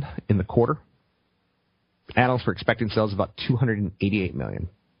 million in the quarter. Analysts were expecting sales of about $288 million.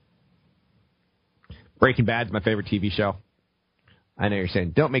 Breaking Bad is my favorite TV show. I know you're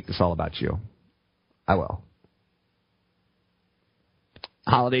saying, don't make this all about you. I will.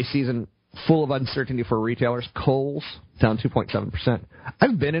 Holiday season full of uncertainty for retailers. Kohl's down 2.7%.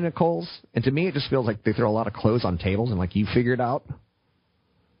 I've been in a Kohl's, and to me it just feels like they throw a lot of clothes on tables and like you figure it out.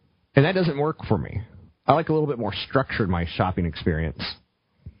 And that doesn't work for me. I like a little bit more structure in my shopping experience.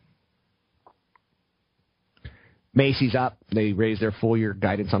 Macy's up. They raised their full year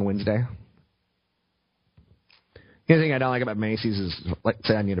guidance on Wednesday. The only thing I don't like about Macy's is, let's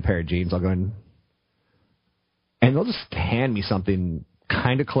say I need a pair of jeans, I'll go in and they'll just hand me something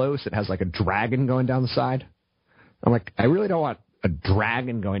kind of close that has like a dragon going down the side. I'm like, I really don't want a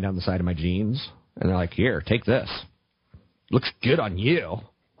dragon going down the side of my jeans. And they're like, here, take this. Looks good on you.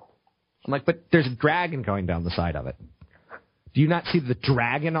 I'm like, but there's a dragon going down the side of it. Do you not see the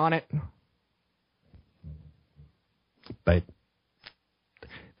dragon on it? But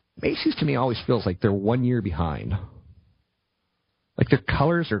Macy's to me always feels like they're 1 year behind. Like their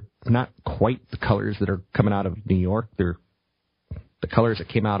colors are not quite the colors that are coming out of New York. They're the colors that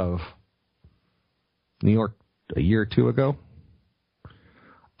came out of New York a year or two ago.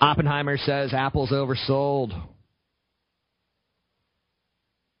 Oppenheimer says Apple's oversold.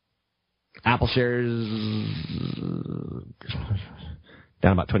 Apple shares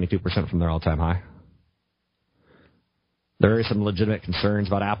down about 22% from their all-time high. There are some legitimate concerns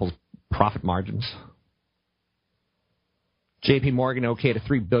about Apple's profit margins. JP Morgan okayed a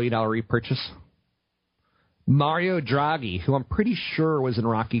 $3 billion repurchase. Mario Draghi, who I'm pretty sure was in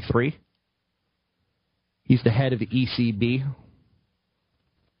Rocky III. He's the head of the ECB.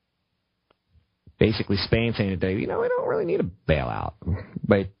 Basically, Spain saying today, we don't really need a bailout.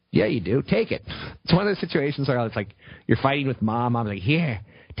 But, yeah, you do. Take it. It's one of those situations where it's like you're fighting with mom. Mom's like, here,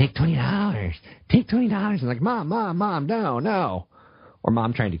 take $20. Take $20. And like, mom, no. Or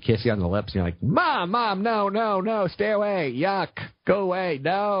mom trying to kiss you on the lips. And you're like, mom, no, stay away. Yuck. Go away.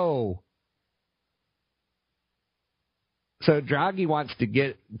 No. So Draghi wants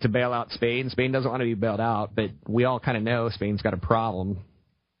to bail out Spain. Spain doesn't want to be bailed out, but we all kind of know Spain's got a problem.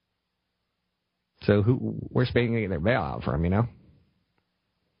 So where's Spain going to get their bailout from,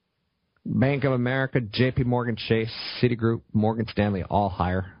 Bank of America, JP Morgan Chase, Citigroup, Morgan Stanley, all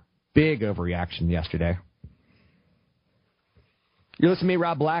higher. Big overreaction yesterday. You're listening to me,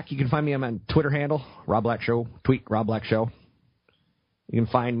 Rob Black. You can find me on my Twitter handle, Rob Black Show. Tweet Rob Black Show. You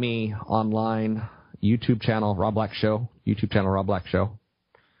can find me online, YouTube channel, Rob Black Show. YouTube channel, Rob Black Show.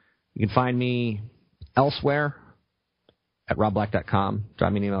 You can find me elsewhere at robblack.com.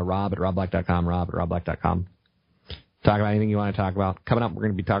 Drop me an email, rob@robblack.com, rob@robblack.com. Talk about anything you want to talk about. Coming up, we're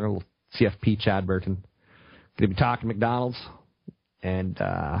going to be talking to CFP Chad Burton. Going to be talking McDonald's, and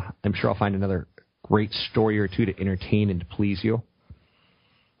I'm sure I'll find another great story or two to entertain and to please you.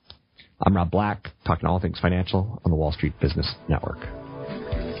 I'm Rob Black, talking all things financial on the Wall Street Business Network.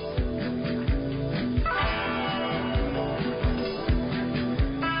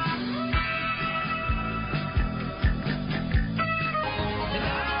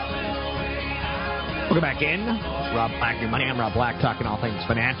 Welcome back in. Rob Black, your money. I'm Rob Black, talking all things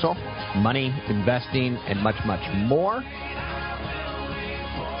financial, money, investing, and much, much more.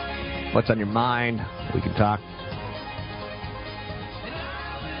 What's on your mind? We can talk.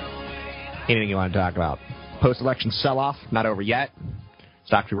 Anything you want to talk about. Post-election sell-off, not over yet.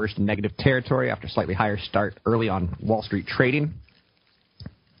 Stocks reversed in negative territory after a slightly higher start early on Wall Street trading.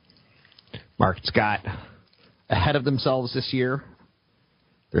 Markets got ahead of themselves this year.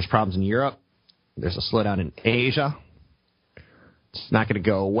 There's problems in Europe. There's a slowdown in Asia. It's not going to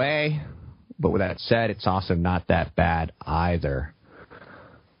go away, but with that said, it's also not that bad either.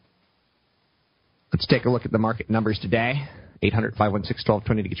 Let's take a look at the market numbers today. 800-516-1220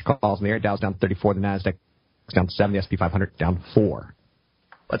 to get your calls in the air. Dow's down 34. The NASDAQ is down 7. The S&P 500 down 4.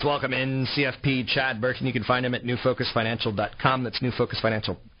 Let's welcome in CFP Chad Burton. You can find him at newfocusfinancial.com. That's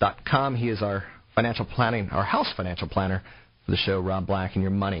newfocusfinancial.com. He is our financial planning, our house financial planner for the show Rob Black and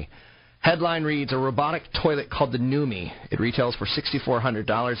Your Money. Headline reads, a robotic toilet called the Numi. It retails for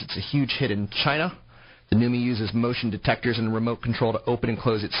 $6,400. It's a huge hit in China. The Numi uses motion detectors and remote control to open and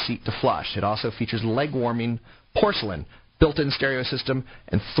close its seat to flush. It also features leg-warming porcelain, built-in stereo system,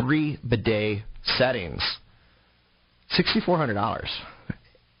 and 3 bidet settings. $6,400.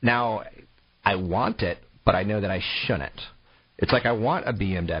 Now, I want it, but I know that I shouldn't. It's like I want a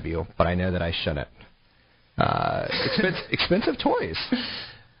BMW, but I know that I shouldn't. Expensive toys.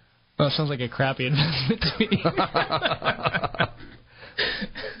 Well, it sounds like a crappy investment to me.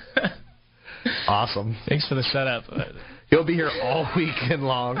 Awesome. Thanks for the setup. He'll be here all weekend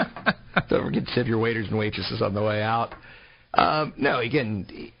long. Don't forget to tip your waiters and waitresses on the way out. No, again,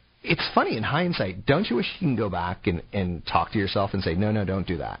 it's funny in hindsight. Don't you wish you can go back and talk to yourself and say, no, don't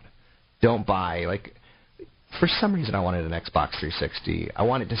do that. Don't buy. Like, for some reason, I wanted an Xbox 360. I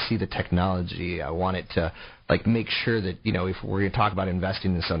wanted to see the technology. I wanted to, make sure that, if we're going to talk about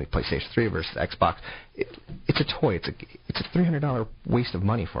investing in Sony PlayStation 3 versus Xbox, it's a toy. It's a $300 waste of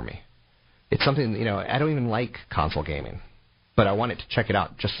money for me. It's something, I don't even like console gaming, but I wanted to check it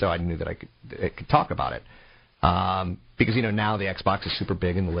out just so I knew that I could talk about it. Because, now the Xbox is super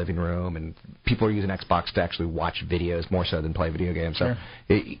big in the living room, and people are using Xbox to actually watch videos more so than play video games. So,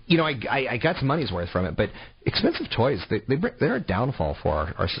 sure. I got some money's worth from it. But expensive toys, they're a downfall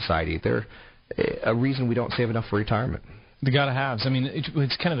for our society. They're a reason we don't save enough for retirement. The gotta-haves. I mean,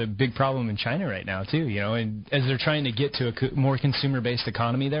 it's kind of a big problem in China right now, too, and as they're trying to get to a more consumer-based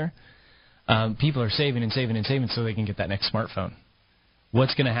economy there, people are saving and saving and saving so they can get that next smartphone.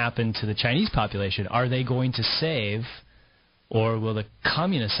 What's going to happen to the Chinese population? Are they going to save, or will the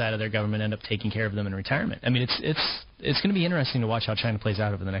communist side of their government end up taking care of them in retirement? I mean, it's going to be interesting to watch how China plays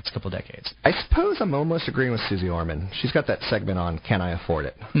out over the next couple of decades. I suppose I'm almost agreeing with Susie Orman. She's got that segment on Can I Afford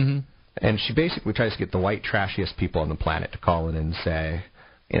It? Mm-hmm. And she basically tries to get the white, trashiest people on the planet to call in and say,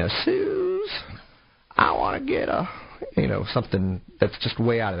 Suze, I want to get something that's just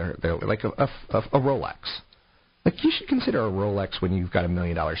way out of their like a Rolex. Like, you should consider a Rolex when you've got $1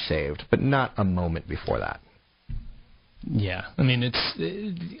 million saved, but not a moment before that. Yeah, I mean, if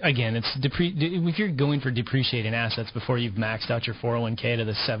you're going for depreciating assets before you've maxed out your 401k to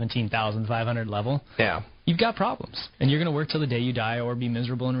the 17,500 level, yeah, you've got problems, and you're going to work till the day you die or be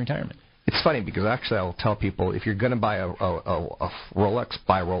miserable in retirement. It's funny because actually I'll tell people, if you're going to buy a Rolex,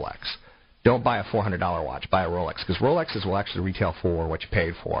 buy a Rolex. Don't buy a $400 watch. Buy a Rolex, because Rolexes will actually retail for what you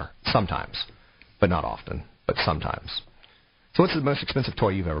paid for sometimes, but not often, but sometimes. So what's the most expensive toy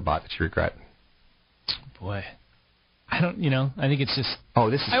you've ever bought that you regret? Boy. I don't, I think it's just.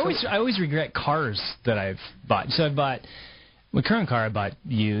 Oh, this is. I always regret cars that I've bought. So I bought my current car. I bought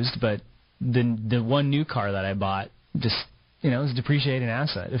used, but the one new car that I bought just, it was a depreciating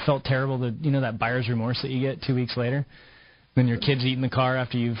asset. It felt terrible that buyer's remorse that you get 2 weeks later, when your kids eat in the car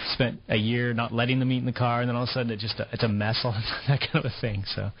after you've spent a year not letting them eat in the car, and then all of a sudden it's a mess, all that kind of a thing.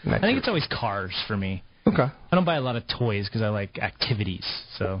 So I think it's always cars for me. Okay. I don't buy a lot of toys because I like activities.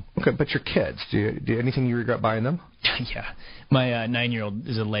 So. Okay, but your kids, do anything you regret buying them? Yeah, my 9-year-old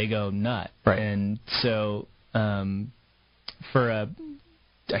is a Lego nut, right? And so for I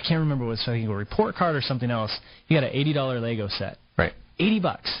can't remember what it was, I think a report card or something else, he got an $80 Lego set. Right. $80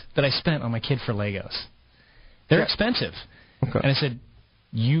 that I spent on my kid for Legos. They're expensive. Okay. And I said,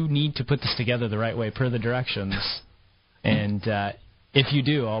 you need to put this together the right way per the directions, and if you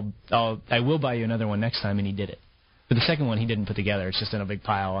do, I will buy you another one next time, and he did it. But the second one he didn't put together. It's just in a big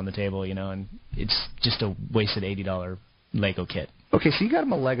pile on the table, and it's just a wasted $80 Lego kit. Okay, so you got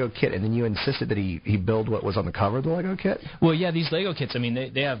him a Lego kit, and then you insisted that he build what was on the cover of the Lego kit? Well, yeah, these Lego kits, I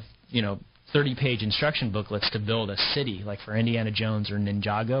mean, they have, 30-page instruction booklets to build a city, like for Indiana Jones or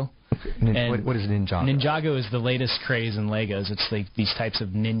Ninjago. Okay. What is Ninjago? Ninjago is the latest craze in Legos. It's like these types of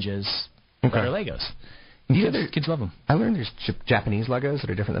ninjas that are Legos. Kids love them. I learned there's Japanese Legos that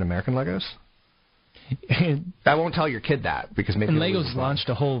are different than American Legos. I won't tell your kid that, because maybe. And Legos launched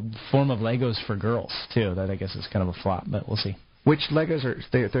a whole form of Legos for girls too. That I guess is kind of a flop, but we'll see. Which Legos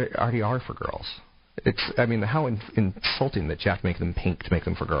they already are for girls? How insulting that you have to make them pink to make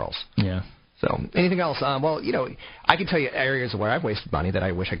them for girls. Yeah. So anything else? Well, I can tell you areas where I've wasted money that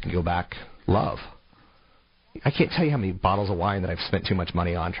I wish I could go back. Love. I can't tell you how many bottles of wine that I've spent too much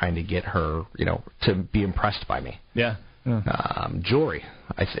money on trying to get her, to be impressed by me. Yeah. Jewelry.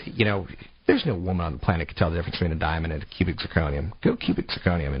 I say, there's no woman on the planet can tell the difference between a diamond and a cubic zirconium. Go cubic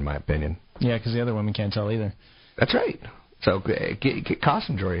zirconium, in my opinion. Yeah, because the other women can't tell either. That's right. So get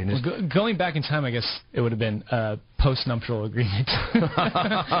costume jewelry. Well, going back in time, I guess it would have been a post-nuptial agreement.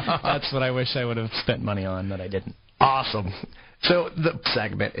 That's what I wish I would have spent money on that I didn't. Awesome. So the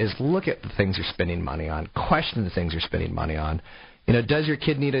segment is look at the things you're spending money on. Question the things you're spending money on. Does your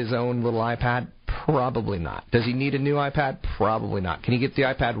kid need his own little iPad? Probably not. Does he need a new iPad? Probably not. Can he get the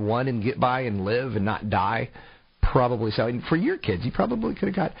iPad 1 and get by and live and not die? Probably so. And for your kids, you probably could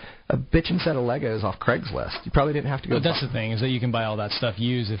have got a bitchin' set of Legos off Craigslist. You probably didn't have to go. But that's the thing, is that you can buy all that stuff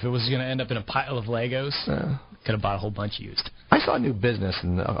used. If it was going to end up in a pile of Legos, could have bought a whole bunch used. I saw a new business,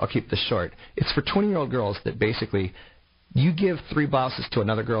 and I'll keep this short. It's for 20-year-old girls that basically you give 3 blouses to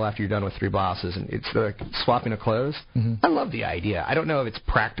another girl after you're done with 3 blouses, and it's like swapping of clothes. Mm-hmm. I love the idea. I don't know if it's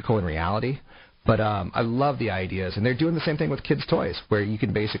practical in reality, but I love the ideas. And they're doing the same thing with kids' toys, where you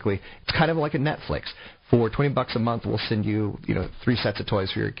can basically, it's kind of like a Netflix. For $20 a month, we'll send you, 3 sets of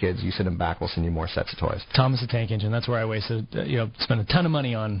toys for your kids. You send them back, we'll send you more sets of toys. Thomas the Tank Engine. That's where I wasted, spent a ton of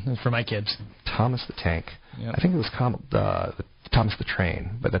money on for my kids. Thomas the Tank. Yep. I think it was Thomas the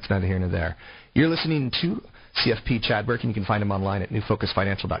Train, but that's neither here nor there. You're listening to CFP Chad Burke, and you can find him online at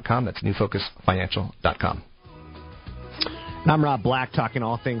newfocusfinancial.com. That's newfocusfinancial.com. And I'm Rob Black, talking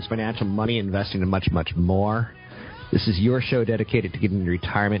all things financial, money, investing, and much, much more. This is your show dedicated to getting into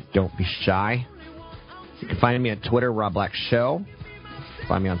retirement. Don't be shy. You can find me on Twitter, Rob Black Show.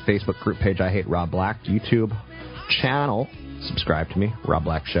 Find me on Facebook group page, I Hate Rob Black. YouTube channel, subscribe to me, Rob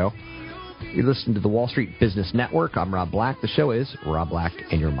Black Show. You're listening to the Wall Street Business Network. I'm Rob Black. The show is Rob Black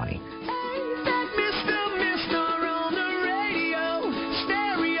and Your Money.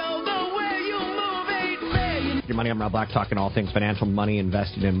 Your Money, I'm Rob Black, talking all things financial, money,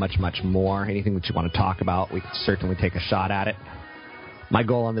 investing, and much, much more. Anything that you want to talk about, we can certainly take a shot at it. My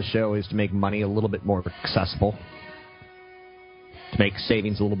goal on the show is to make money a little bit more accessible, to make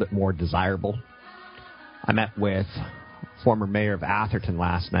savings a little bit more desirable. I met with former mayor of Atherton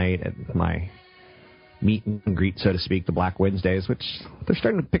last night at my meet and greet, so to speak, the Black Wednesdays, which they're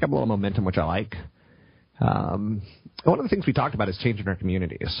starting to pick up a little momentum, which I like. One of the things we talked about is changing our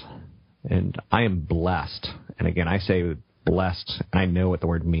communities. And I am blessed. And again, I say blessed, and I know what the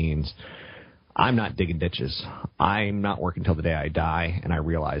word means. I'm not digging ditches. I'm not working till the day I die, and I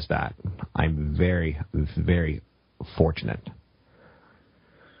realize that. I'm very, very fortunate.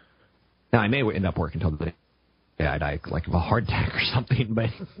 Now, I may end up working till the day I die, like of a heart attack or something, but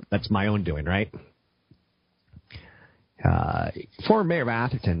that's my own doing, right? Former Mayor of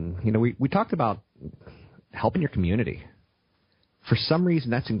Atherton, we talked about helping your community. For some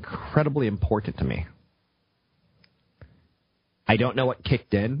reason, that's incredibly important to me. I don't know what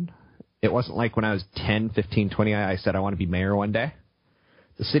kicked in. It wasn't like when I was 10, 15, 20, I said I want to be mayor one day.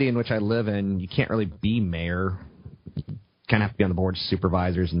 The city in which I live in, you can't really be mayor. You kind of have to be on the board of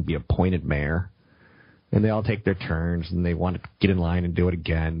supervisors and be appointed mayor. And they all take their turns, and they want to get in line and do it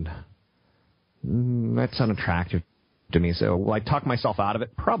again. That's unattractive to me. So will I talk myself out of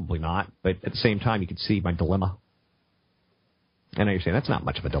it? Probably not. But at the same time, you can see my dilemma. I know you're saying that's not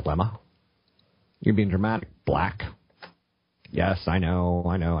much of a dilemma. You're being dramatic. Black. Yes, I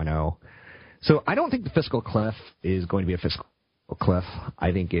know. So I don't think the fiscal cliff is going to be a fiscal cliff.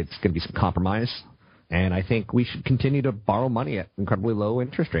 I think it's going to be some compromise. And I think we should continue to borrow money at incredibly low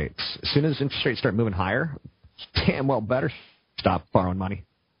interest rates. As soon as interest rates start moving higher, damn well better stop borrowing money.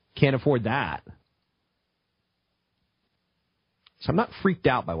 Can't afford that. So I'm not freaked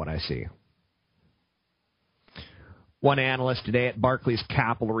out by what I see. One analyst today at Barclays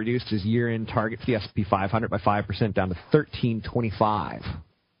Capital reduced his year-end target for the S&P 500 by 5% down to 1325.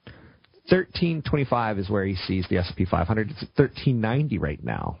 1325 is where he sees the S&P 500. It's at 1390 right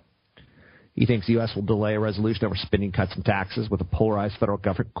now. He thinks the U.S. will delay a resolution over spending cuts and taxes with a polarized federal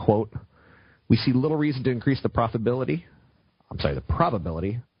government. Quote, we see little reason to increase the probability of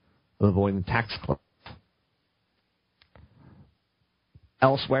avoiding the tax cliff.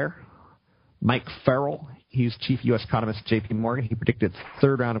 Elsewhere, Mike Farrell, he's chief U.S. economist at J.P. Morgan. He predicted the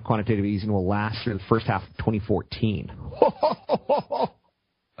third round of quantitative easing will last through the first half of 2014.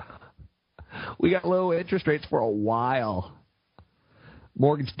 We got low interest rates for a while.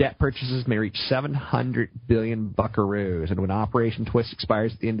 Mortgage debt purchases may reach 700 billion buckaroos, and when Operation Twist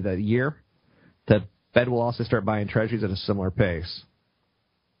expires at the end of the year, the Fed will also start buying treasuries at a similar pace.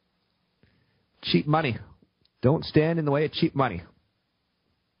 Cheap money. Don't stand in the way of cheap money.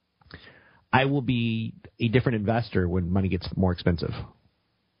 I will be a different investor when money gets more expensive.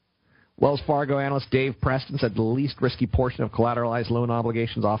 Wells Fargo analyst Dave Preston said the least risky portion of collateralized loan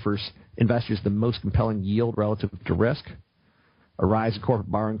obligations offers investors the most compelling yield relative to risk. A rise in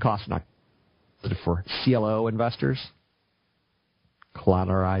corporate borrowing costs not good for CLO investors.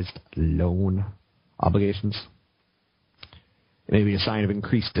 Collateralized loan obligations. It may be a sign of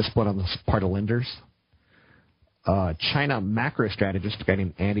increased discipline on the part of lenders. China macro strategist, a guy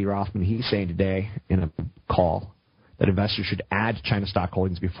named Andy Rothman, he's saying today in a call that investors should add to China stock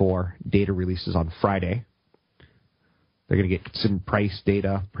holdings before data releases on Friday. They're going to get consumer price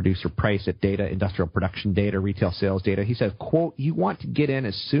data, producer price data, industrial production data, retail sales data. He says, quote, you want to get in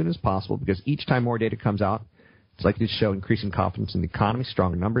as soon as possible because each time more data comes out, it's likely to show increasing confidence in the economy,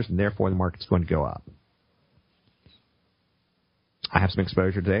 stronger numbers, and therefore the market's going to go up. I have some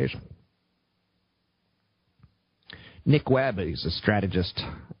exposure to Asia. Nick Webb is a strategist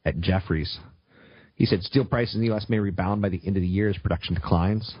at Jefferies. He said steel prices in the U.S. may rebound by the end of the year as production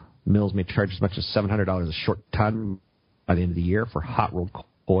declines. Mills may charge as much as $700 a short ton by the end of the year for hot-rolled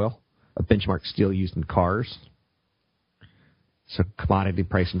coil, a benchmark steel used in cars. So commodity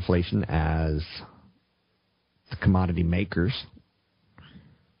price inflation as the commodity makers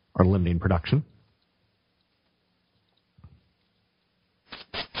are limiting production.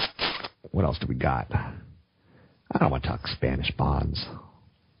 What else do we got? I don't want to talk Spanish bonds.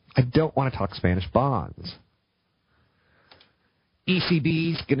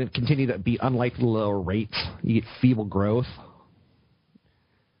 ECB is going to continue to be unlikely to lower rates. You get feeble growth.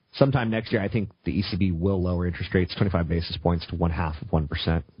 Sometime next year, I think the ECB will lower interest rates 25 basis points to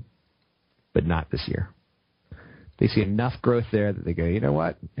 0.5%, but not this year. They see enough growth there that they go, you know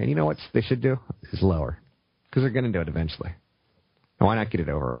what? And you know what they should do? Is lower. Because they're going to do it eventually. And why not get it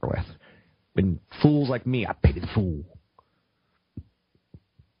over with? When fools like me, I pity the fool,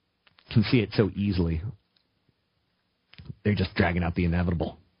 can see it so easily. They're just dragging out the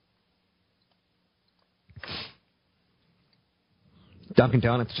inevitable. Dunkin'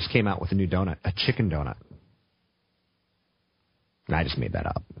 Donuts just came out with a new donut, a chicken donut. And I just made that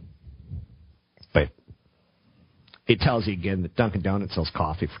up. But it tells you again that Dunkin' Donuts sells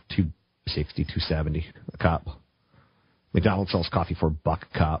coffee for $2.60, $2.70 a cup. McDonald's sells coffee for $1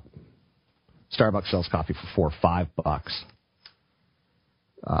 a cup. Starbucks sells coffee for $4 or $5.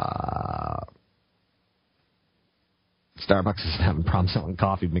 Starbucks isn't having problems selling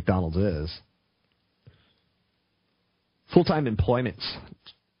coffee. McDonald's is. Full-time employment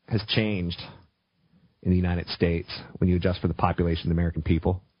has changed in the United States when you adjust for the population of the American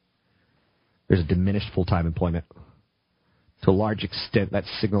people. There's a diminished full-time employment. To a large extent, that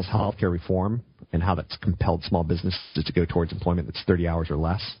signals healthcare reform and how that's compelled small businesses to go towards employment that's 30 hours or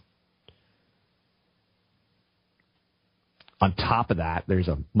less. On top of that, there's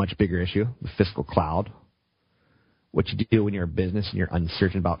a much bigger issue, the fiscal cloud. What you do when you're a business and you're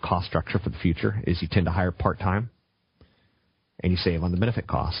uncertain about cost structure for the future is you tend to hire part-time and you save on the benefit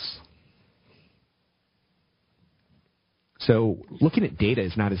costs. So looking at data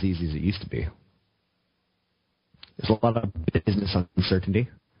is not as easy as it used to be. There's a lot of business uncertainty.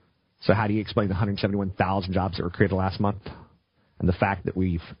 So how do you explain the 171,000 jobs that were created last month and the fact that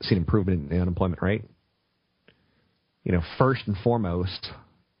we've seen improvement in the unemployment rate? You know, first and foremost,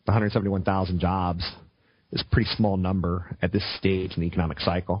 the 171,000 jobs is a pretty small number at this stage in the economic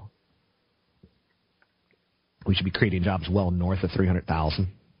cycle. We should be creating jobs well north of 300,000.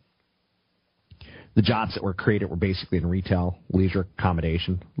 The jobs that were created were basically in retail, leisure,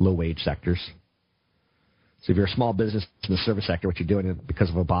 accommodation, low-wage sectors. So if you're a small business in the service sector, what you're doing because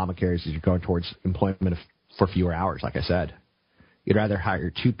of Obamacare is you're going towards employment for fewer hours, like I said. You'd rather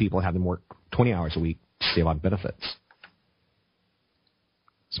hire 2 people and have them work 20 hours a week to save on benefits.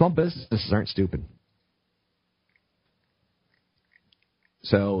 Small businesses aren't stupid.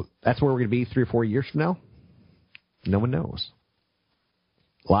 So that's where we're going to be 3 or 4 years from now. No one knows.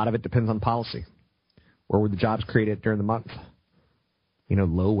 A lot of it depends on policy. Where were the jobs created during the month? You know,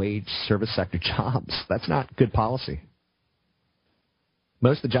 low-wage service sector jobs. That's not good policy.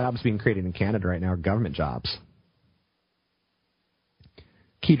 Most of the jobs being created in Canada right now are government jobs.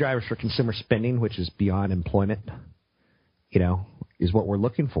 Key drivers for consumer spending, which is beyond employment, you know, is what we're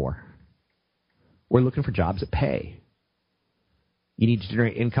looking for. We're looking for jobs that pay. You need to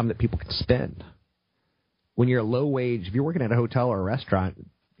generate income that people can spend. When you're a low wage, if you're working at a hotel or a restaurant,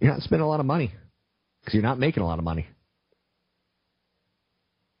 you're not spending a lot of money because you're not making a lot of money.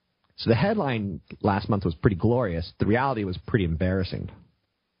 So the headline last month was pretty glorious. The reality was pretty embarrassing.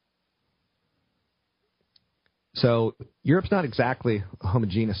 So Europe's not exactly a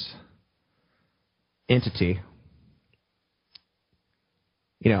homogeneous entity.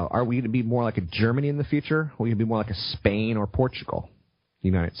 You know, are we going to be more like a Germany in the future? Are we going to be more like a Spain or Portugal, the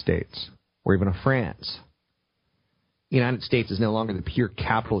United States, or even a France? The United States is no longer the pure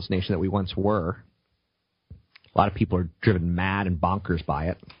capitalist nation that we once were. A lot of people are driven mad and bonkers by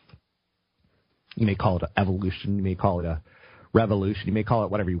it. You may call it an evolution. You may call it a revolution. You may call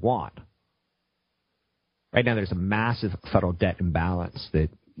it whatever you want. Right now there's a massive federal debt imbalance that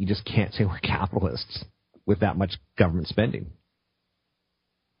you just can't say we're capitalists with that much government spending.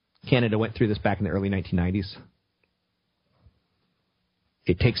 Canada went through this back in the early 1990s.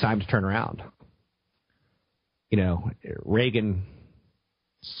 It takes time to turn around. You know, Reagan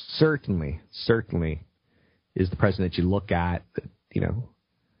certainly is the president that you look at that, you know,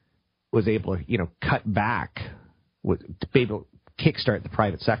 was able to, you know, cut back, to be able to kickstart the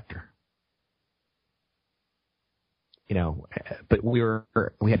private sector. You know, but we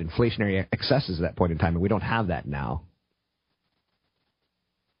had inflationary excesses at that point in time, and we don't have that now.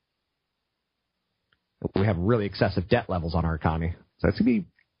 We have really excessive debt levels on our economy. So it's going to be,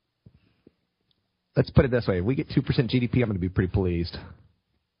 let's put it this way, if we get 2% GDP, I'm going to be pretty pleased.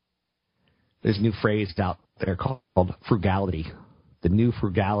 There's a new phrase out there called frugality, the new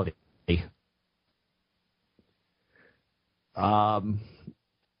frugality. You know,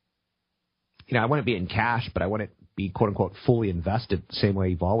 I want to be in cash, but I want it to be, quote-unquote, fully invested the same way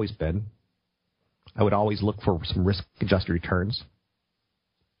you've always been. I would always look for some risk-adjusted returns.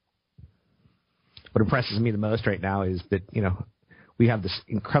 What impresses me the most right now is that, you know, we have this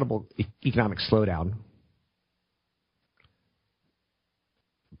incredible economic slowdown,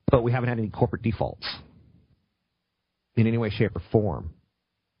 but we haven't had any corporate defaults in any way, shape, or form.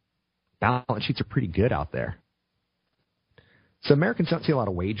 Balance sheets are pretty good out there. So Americans don't see a lot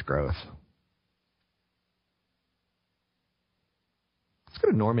of wage growth. Let's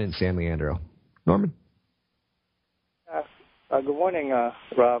go to Norman in San Leandro. Norman? Good morning,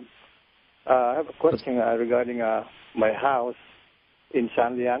 Rob. I have a question regarding my house in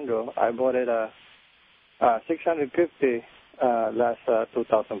San Leandro. I bought it $650 last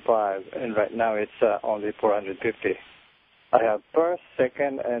 2005, and right now it's only $450. I have first,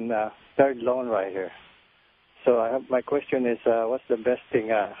 second, and third loan right here. So my question is, what's the best thing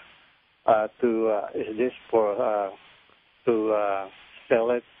is this for to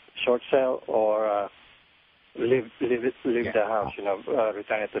sell it, short sell, or leave the house, you know,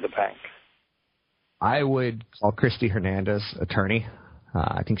 return it to the bank? I would call Christy Hernandez, attorney.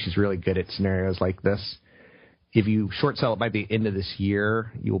 I think she's really good at scenarios like this. If you short sell it by the end of this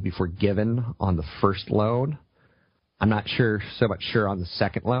year, you will be forgiven on the first loan. I'm not so much sure on the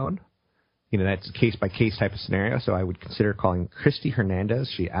second loan. That's a case-by-case type of scenario, so I would consider calling Christy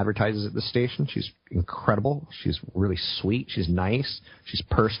Hernandez. She advertises at the station. She's incredible. She's really sweet. She's nice. She's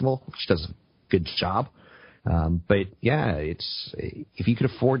personal. She does a good job. But, yeah, if you could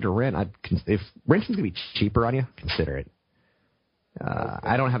afford to rent, if renting's going to be cheaper on you, consider it.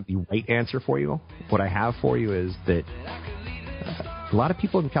 I don't have the right answer for you. What I have for you is that a lot of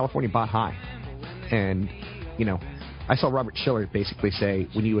people in California bought high. And, I saw Robert Schiller basically say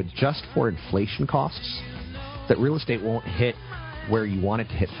when you adjust for inflation costs, that real estate won't hit where you want it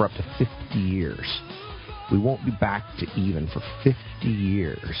to hit for up to 50 years. We won't be back to even for 50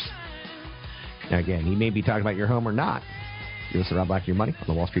 years. Now, again, you may be talking about your home or not. You're listening to Rob Black and Your Money on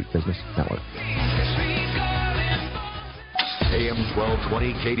the Wall Street Business Network. AM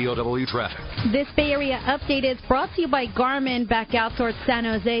 1220 KDOW traffic. This Bay Area update is brought to you by Garmin back out towards San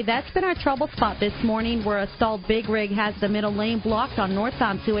Jose. That's been our trouble spot this morning, where a stalled big rig has the middle lane blocked on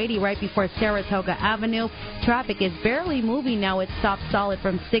northbound 280 right before Saratoga Avenue. Traffic is barely moving now. It's stopped solid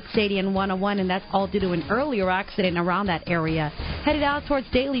from 680 and 101, and that's all due to an earlier accident around that area. Headed out towards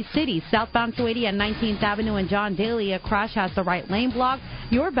Daly City, southbound 280 and 19th Avenue and John Daly. A crash has the right lane blocked.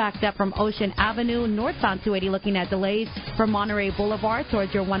 You're backed up from Ocean Avenue, northbound 280 looking at delays from Monterey Boulevard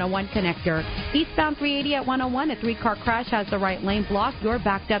towards your 101 connector. Eastbound 380 at 101, a three-car crash has the right lane blocked. You're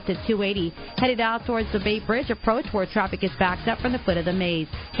backed up to 280. Headed out towards the Bay Bridge approach where traffic is backed up from the foot of the maze.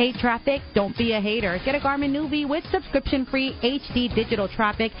 Hate traffic? Don't be a hater. Get a Garmin Newbie with subscription-free HD digital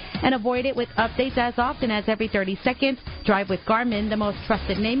traffic and avoid it with updates as often as every 30 seconds. Drive with Garmin, the most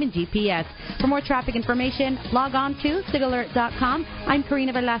trusted name in GPS. For more traffic information, log on to sigalert.com. I'm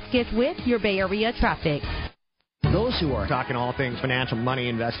Karina Velasquez with your Bay Area traffic. Those who are talking all things financial, money,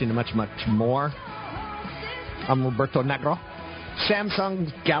 investing, and much, much more. I'm Roberto Negro. Samsung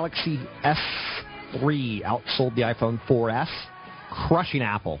Galaxy S3 outsold the iPhone 4S, crushing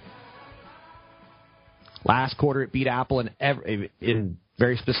Apple. Last quarter, it beat Apple in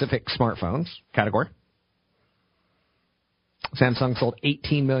very specific smartphones category. Samsung sold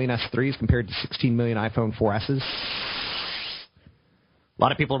 18 million S3s compared to 16 million iPhone 4Ss. A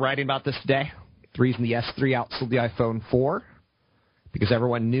lot of people are writing about this today. The reason the S3 outsold the iPhone 4, because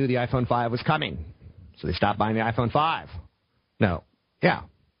everyone knew the iPhone 5 was coming. So they stopped buying the iPhone 5. No. Yeah.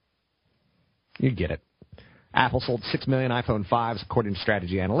 You get it. Apple sold 6 million iPhone 5s according to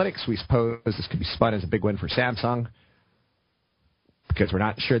Strategy Analytics. We suppose this could be spun as a big win for Samsung because we're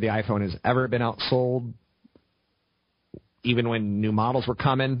not sure the iPhone has ever been outsold, even when new models were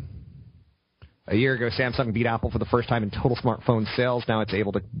coming. A year ago, Samsung beat Apple for the first time in total smartphone sales. Now it's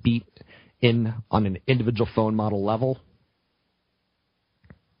able to beat in on an individual phone model level.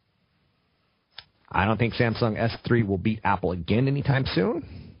 I don't think Samsung S3 will beat Apple again anytime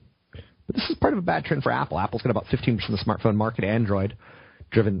soon. But this is part of a bad trend for Apple. Apple's got about 15% of the smartphone market. Android,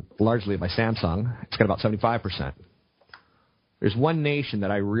 driven largely by Samsung, it's got about 75%. There's one nation that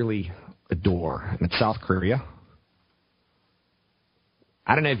I really adore, and it's South Korea.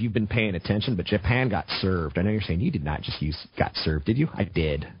 I don't know if you've been paying attention, but Japan got served. I know you're saying you did not just got served, did you? I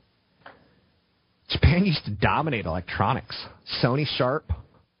did. Japan used to dominate electronics. Sony, Sharp.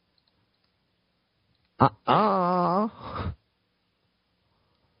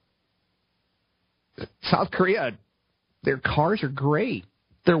 South Korea, their cars are great.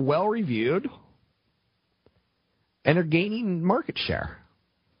 They're well reviewed. And they're gaining market share.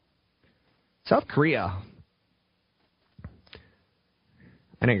 South Korea,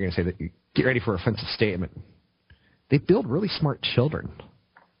 I know you're going to say that. Get ready for an offensive statement. They build really smart children.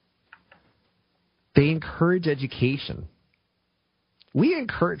 They encourage education. We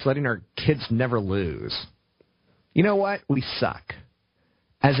encourage letting our kids never lose. You know what? We suck.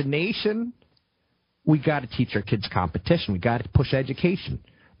 As a nation, we got to teach our kids competition. We got to push education.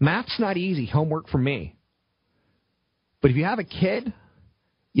 Math's not easy. Homework for me. But if you have a kid,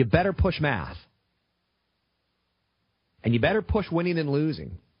 you better push math. And you better push winning and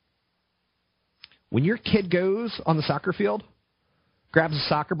losing. When your kid goes on the soccer field, grabs a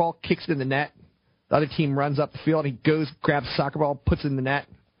soccer ball, kicks it in the net, the other team runs up the field, he goes, grabs the soccer ball, puts it in the net.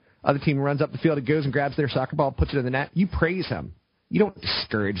 Other team runs up the field, he goes and grabs their soccer ball, puts it in the net. You praise him. You don't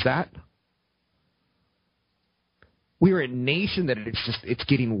discourage that. We are a nation that it's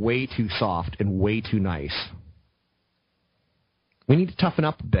getting way too soft and way too nice. We need to toughen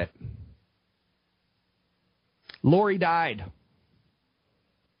up a bit. Lori died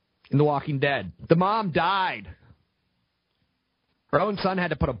in The Walking Dead. The mom died. Her own son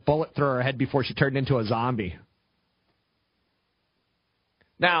had to put a bullet through her head before she turned into a zombie.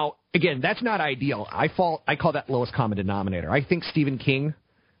 Now, again, that's not ideal. I call that lowest common denominator. I think Stephen King,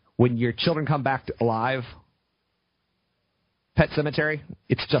 when your children come back alive, Pet Sematary,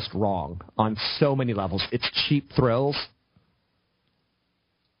 it's just wrong on so many levels. It's cheap thrills.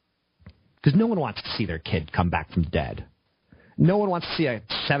 Because no one wants to see their kid come back from the dead. No one wants to see a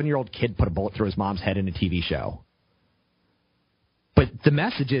 7-year-old kid put a bullet through his mom's head in a TV show. But the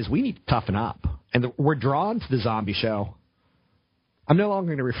message is we need to toughen up. And we're drawn to the zombie show. I'm no longer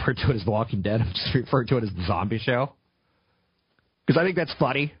going to refer to it as The Walking Dead. I'm just referring to it as the zombie show. Because I think that's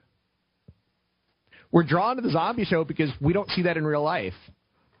funny. We're drawn to the zombie show because we don't see that in real life.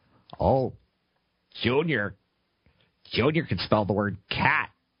 Oh, Junior can spell the word cat.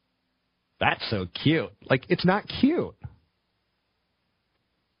 That's so cute. Like, it's not cute.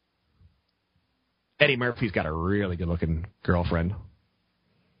 Eddie Murphy's got a really good-looking girlfriend.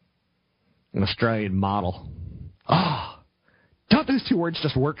 An Australian model. Oh, don't those two words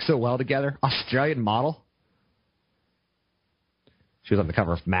just work so well together? Australian model? She was on the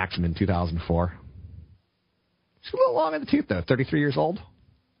cover of Maxim in 2004. She's a little long in the tooth, though. 33 years old.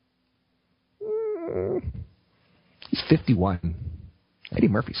 He's 51. Eddie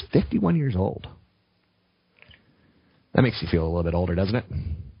Murphy's 51 years old. That makes you feel a little bit older, doesn't it?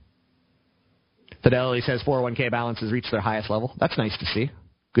 Fidelity says 401k balances reached their highest level. That's nice to see.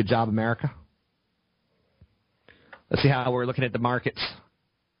 Good job, America. Let's see how we're looking at the markets.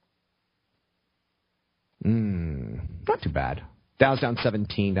 Not too bad. Dow's down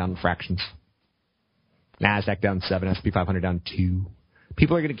 17, down in fractions. NASDAQ down 7, S&P 500 down 2.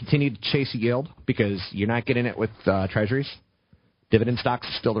 People are going to continue to chase yield because you're not getting it with treasuries. Dividend stocks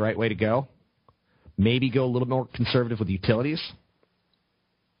is still the right way to go. Maybe go a little more conservative with utilities.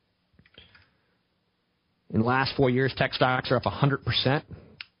 In the last 4 years, tech stocks are up 100%.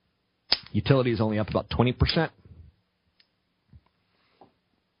 Utilities only up about 20%.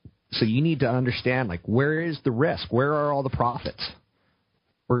 So you need to understand, like, where is the risk? Where are all the profits?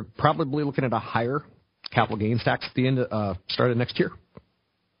 We're probably looking at a higher capital gains tax at the end of start of next year.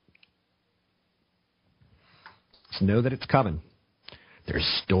 So know that it's coming. There's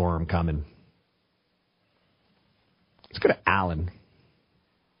a storm coming. Let's go to Alan.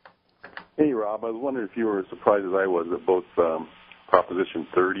 Hey, Rob. I was wondering if you were as surprised as I was at both Proposition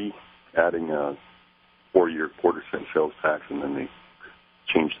 30, adding a 4-year quarter-cent sales tax, and then they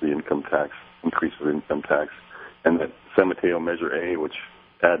changed the income tax, increase of income tax, and that San Mateo Measure A, which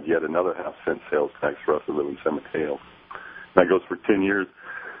adds yet another half-cent sales tax for us who live in San Mateo. And that goes for 10 years.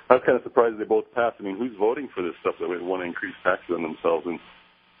 I was kind of surprised they both passed. I mean, who's voting for this stuff that would want to increase taxes on themselves? And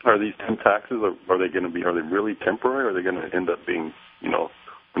are these 10 taxes, are they really temporary, or are they going to end up being,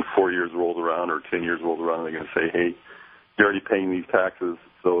 when 4 years rolls around or 10 years rolls around, they're going to say, hey, you're already paying these taxes,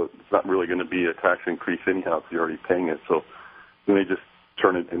 so it's not really going to be a tax increase anyhow because you're already paying it. So then they just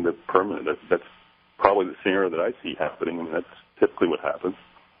turn it into permanent. That's probably the scenario that I see happening. I mean, that's typically what happens.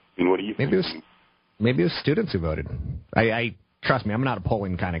 I mean, what do you think? Maybe it was students who voted. I trust me, I'm not a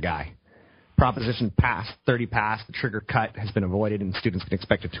polling kind of guy. Proposition passed, 30 passed, the trigger cut has been avoided, and students can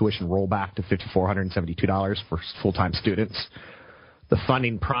expect a tuition rollback to $5,472 for full-time students. The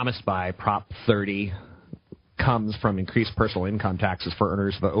funding promised by Prop 30 comes from increased personal income taxes for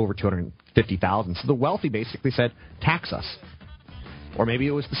earners of over $250,000. So the wealthy basically said, tax us. Or maybe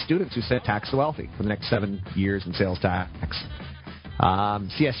it was the students who said, tax the wealthy for the next 7 years in sales tax.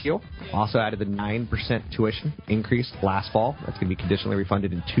 CSU also added the 9% tuition increase last fall. That's going to be conditionally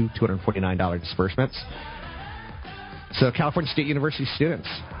refunded in two $249 disbursements. So California State University students,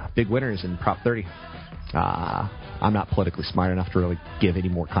 big winners in Prop 30. I'm not politically smart enough to really give any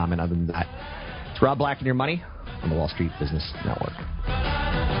more comment other than that. It's Rob Black and Your Money on the Wall Street Business Network.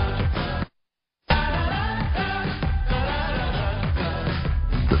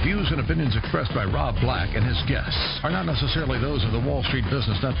 The views and opinions expressed by Rob Black and his guests are not necessarily those of the Wall Street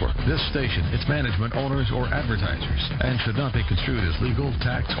Business Network, this station, its management, owners, or advertisers, and should not be construed as legal,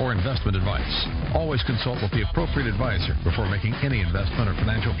 tax, or investment advice. Always consult with the appropriate advisor before making any investment or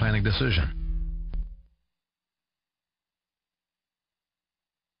financial planning decision.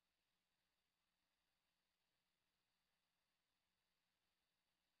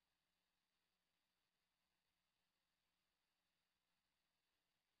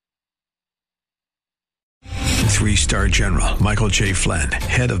 Three-star general Michael J. Flynn,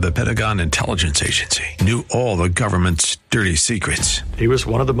 head of the Pentagon Intelligence Agency, knew all the government's dirty secrets. He was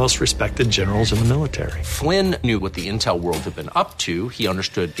one of the most respected generals in the military. Flynn knew what the intel world had been up to. He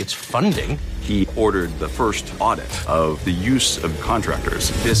understood its funding. He ordered the first audit of the use of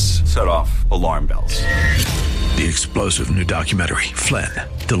contractors. This set off alarm bells. The explosive new documentary, Flynn,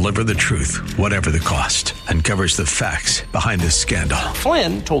 Deliver the Truth, Whatever the Cost, uncovers the facts behind this scandal.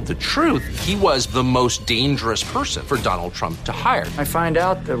 Flynn told the truth. He was the most dangerous person for Donald Trump to hire. I find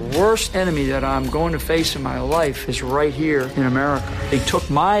out the worst enemy that I'm going to face in my life is right here in America. They took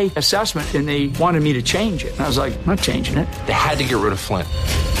my assessment and they wanted me to change it. And I was like, I'm not changing it. They had to get rid of Flynn.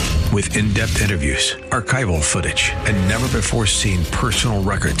 With in-depth interviews, archival footage, and never-before-seen personal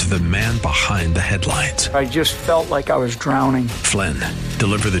records of the man behind the headlines. I just felt like I was drowning. Flynn,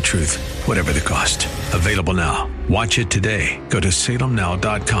 Deliver the Truth, Whatever the Cost. Available now. Watch it today. Go to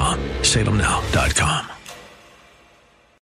salemnow.com. salemnow.com.